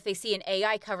 Or if they see an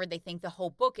AI cover, they think the whole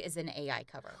book is an AI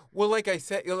cover. Well, like I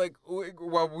said, like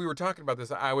while we were talking about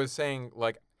this, I was saying,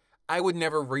 like, I would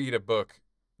never read a book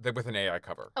with an AI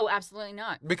cover. Oh, absolutely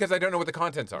not. Because I don't know what the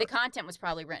contents are. The content was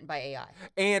probably written by AI.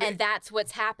 And that's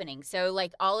what's happening. So,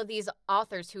 like, all of these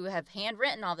authors who have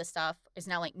handwritten all this stuff is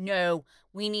now like, no,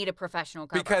 we need a professional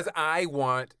cover. Because I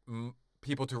want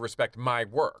people to respect my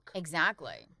work.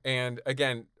 Exactly. And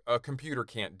again, a computer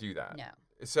can't do that. No.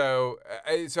 So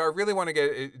I really want to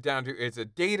get it down to, it's a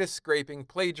data scraping,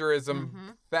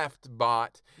 plagiarism, theft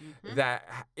bot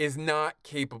that is not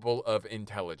capable of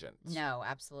intelligence. No,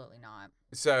 absolutely not.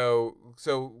 So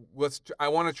I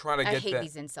want to try to get that. I hate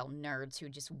these incel nerds who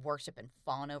just worship and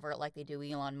fawn over it like they do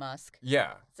Elon Musk.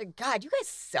 Yeah. It's like, God, you guys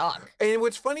suck. And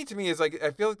what's funny to me is, like, I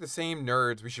feel like the same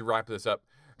nerds, we should wrap this up.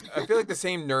 I feel like the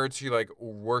same nerds who, like,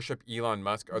 worship Elon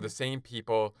Musk are the same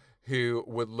people who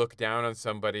would look down on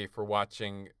somebody for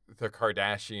watching the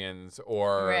Kardashians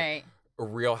or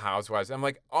Real Housewives. I'm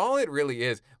like, all it really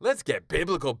is, let's get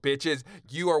biblical, bitches.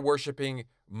 You are worshiping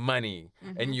money,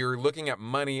 and you're looking at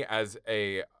money as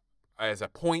a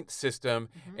point system,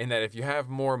 and that if you have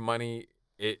more money,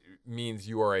 it means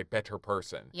you are a better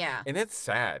person. Yeah. And it's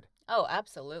sad. Oh,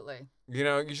 absolutely. You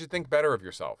know, you should think better of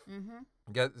yourself.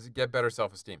 Mm-hmm. Get better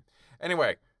self-esteem.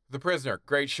 Anyway, The Prisoner,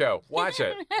 great show. Watch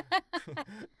it.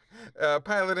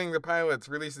 Piloting the Pilots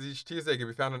releases each Tuesday. Can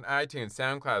be found on iTunes,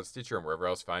 SoundCloud, Stitcher, and wherever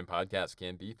else fine podcasts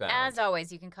can be found. As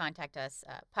always, you can contact us,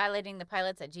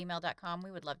 pilotingthepilots@gmail.com.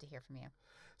 We would love to hear from you.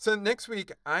 So next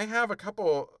week, I have a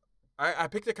couple... I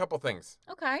picked a couple things.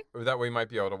 Okay. That we might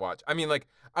be able to watch. I mean, like,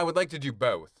 I would like to do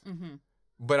both. Mm-hmm.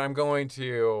 But I'm going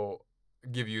to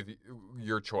give you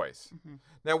your choice. Mm-hmm.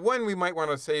 Now, one we might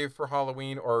want to save for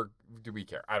Halloween, or do we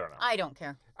care? I don't know. I don't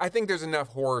care. I think there's enough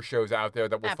horror shows out there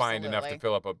that we'll find enough to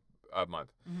fill up a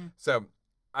month. Mm-hmm. So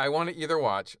I want to either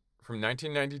watch, from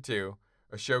 1992,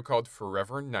 a show called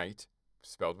Forever Night,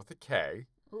 spelled with a K.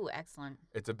 Ooh, excellent.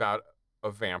 It's about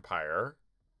a vampire,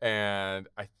 and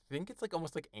I think it's like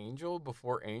almost like Angel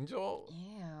before Angel.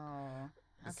 Ew.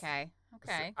 Okay.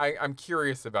 Okay. So I'm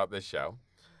curious about this show.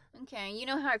 Okay. You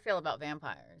know how I feel about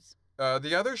vampires.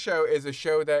 The other show is a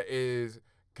show that is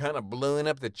kind of blowing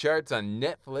up the charts on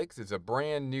Netflix. It's a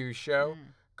brand new show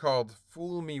called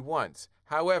Fool Me Once.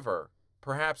 However,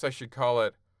 perhaps I should call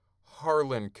it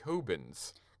Harlan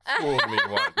Coben's Fool Me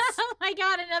Once. Oh my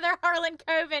God, another Harlan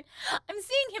Coben. I'm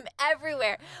seeing him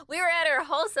everywhere. We were at our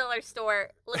wholesaler store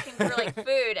looking for like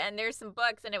food, and there's some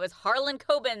books, and it was Harlan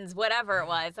Coben's whatever it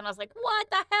was. And I was like, what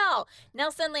the hell? Now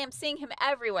suddenly I'm seeing him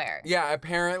everywhere. Yeah,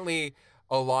 apparently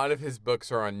a lot of his books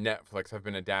are on Netflix, have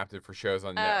been adapted for shows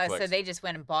on Netflix. Oh, so they just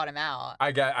went and bought him out.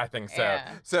 I think so.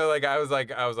 Yeah. So like I was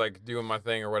like doing my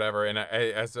thing or whatever, and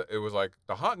it was like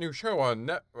the hot new show on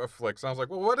Netflix. And I was like,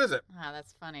 well, what is it? Oh,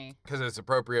 that's funny. Because it's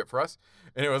appropriate for us.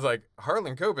 And it was like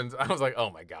Harlan Coben's. I was like, oh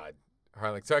my God,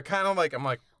 Harlan. So I kind of like, I'm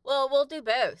like, well, we'll do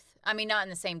both. I mean, not in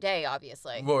the same day,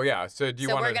 obviously. well, yeah. So do you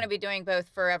want? So we're going to be doing both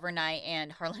Forever Night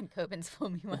and Harlan Coben's Fool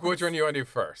Me Once. Which one do you want to do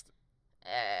first?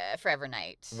 Forever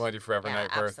Night. You want to do Forever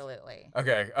Night first? Absolutely.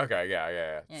 Okay,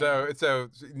 yeah. So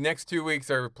next 2 weeks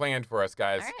are planned for us,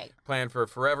 guys. All right. Planned for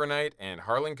Forever Night and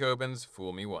Harlan Coben's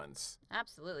Fool Me Once.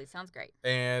 Absolutely. Sounds great.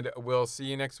 And we'll see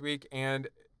you next week. And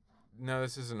no,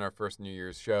 this isn't our first New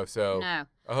Year's show, so No.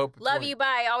 I hope... Love you,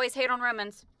 bye. Always hate on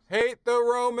Romans. Hate the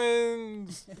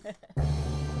Romans!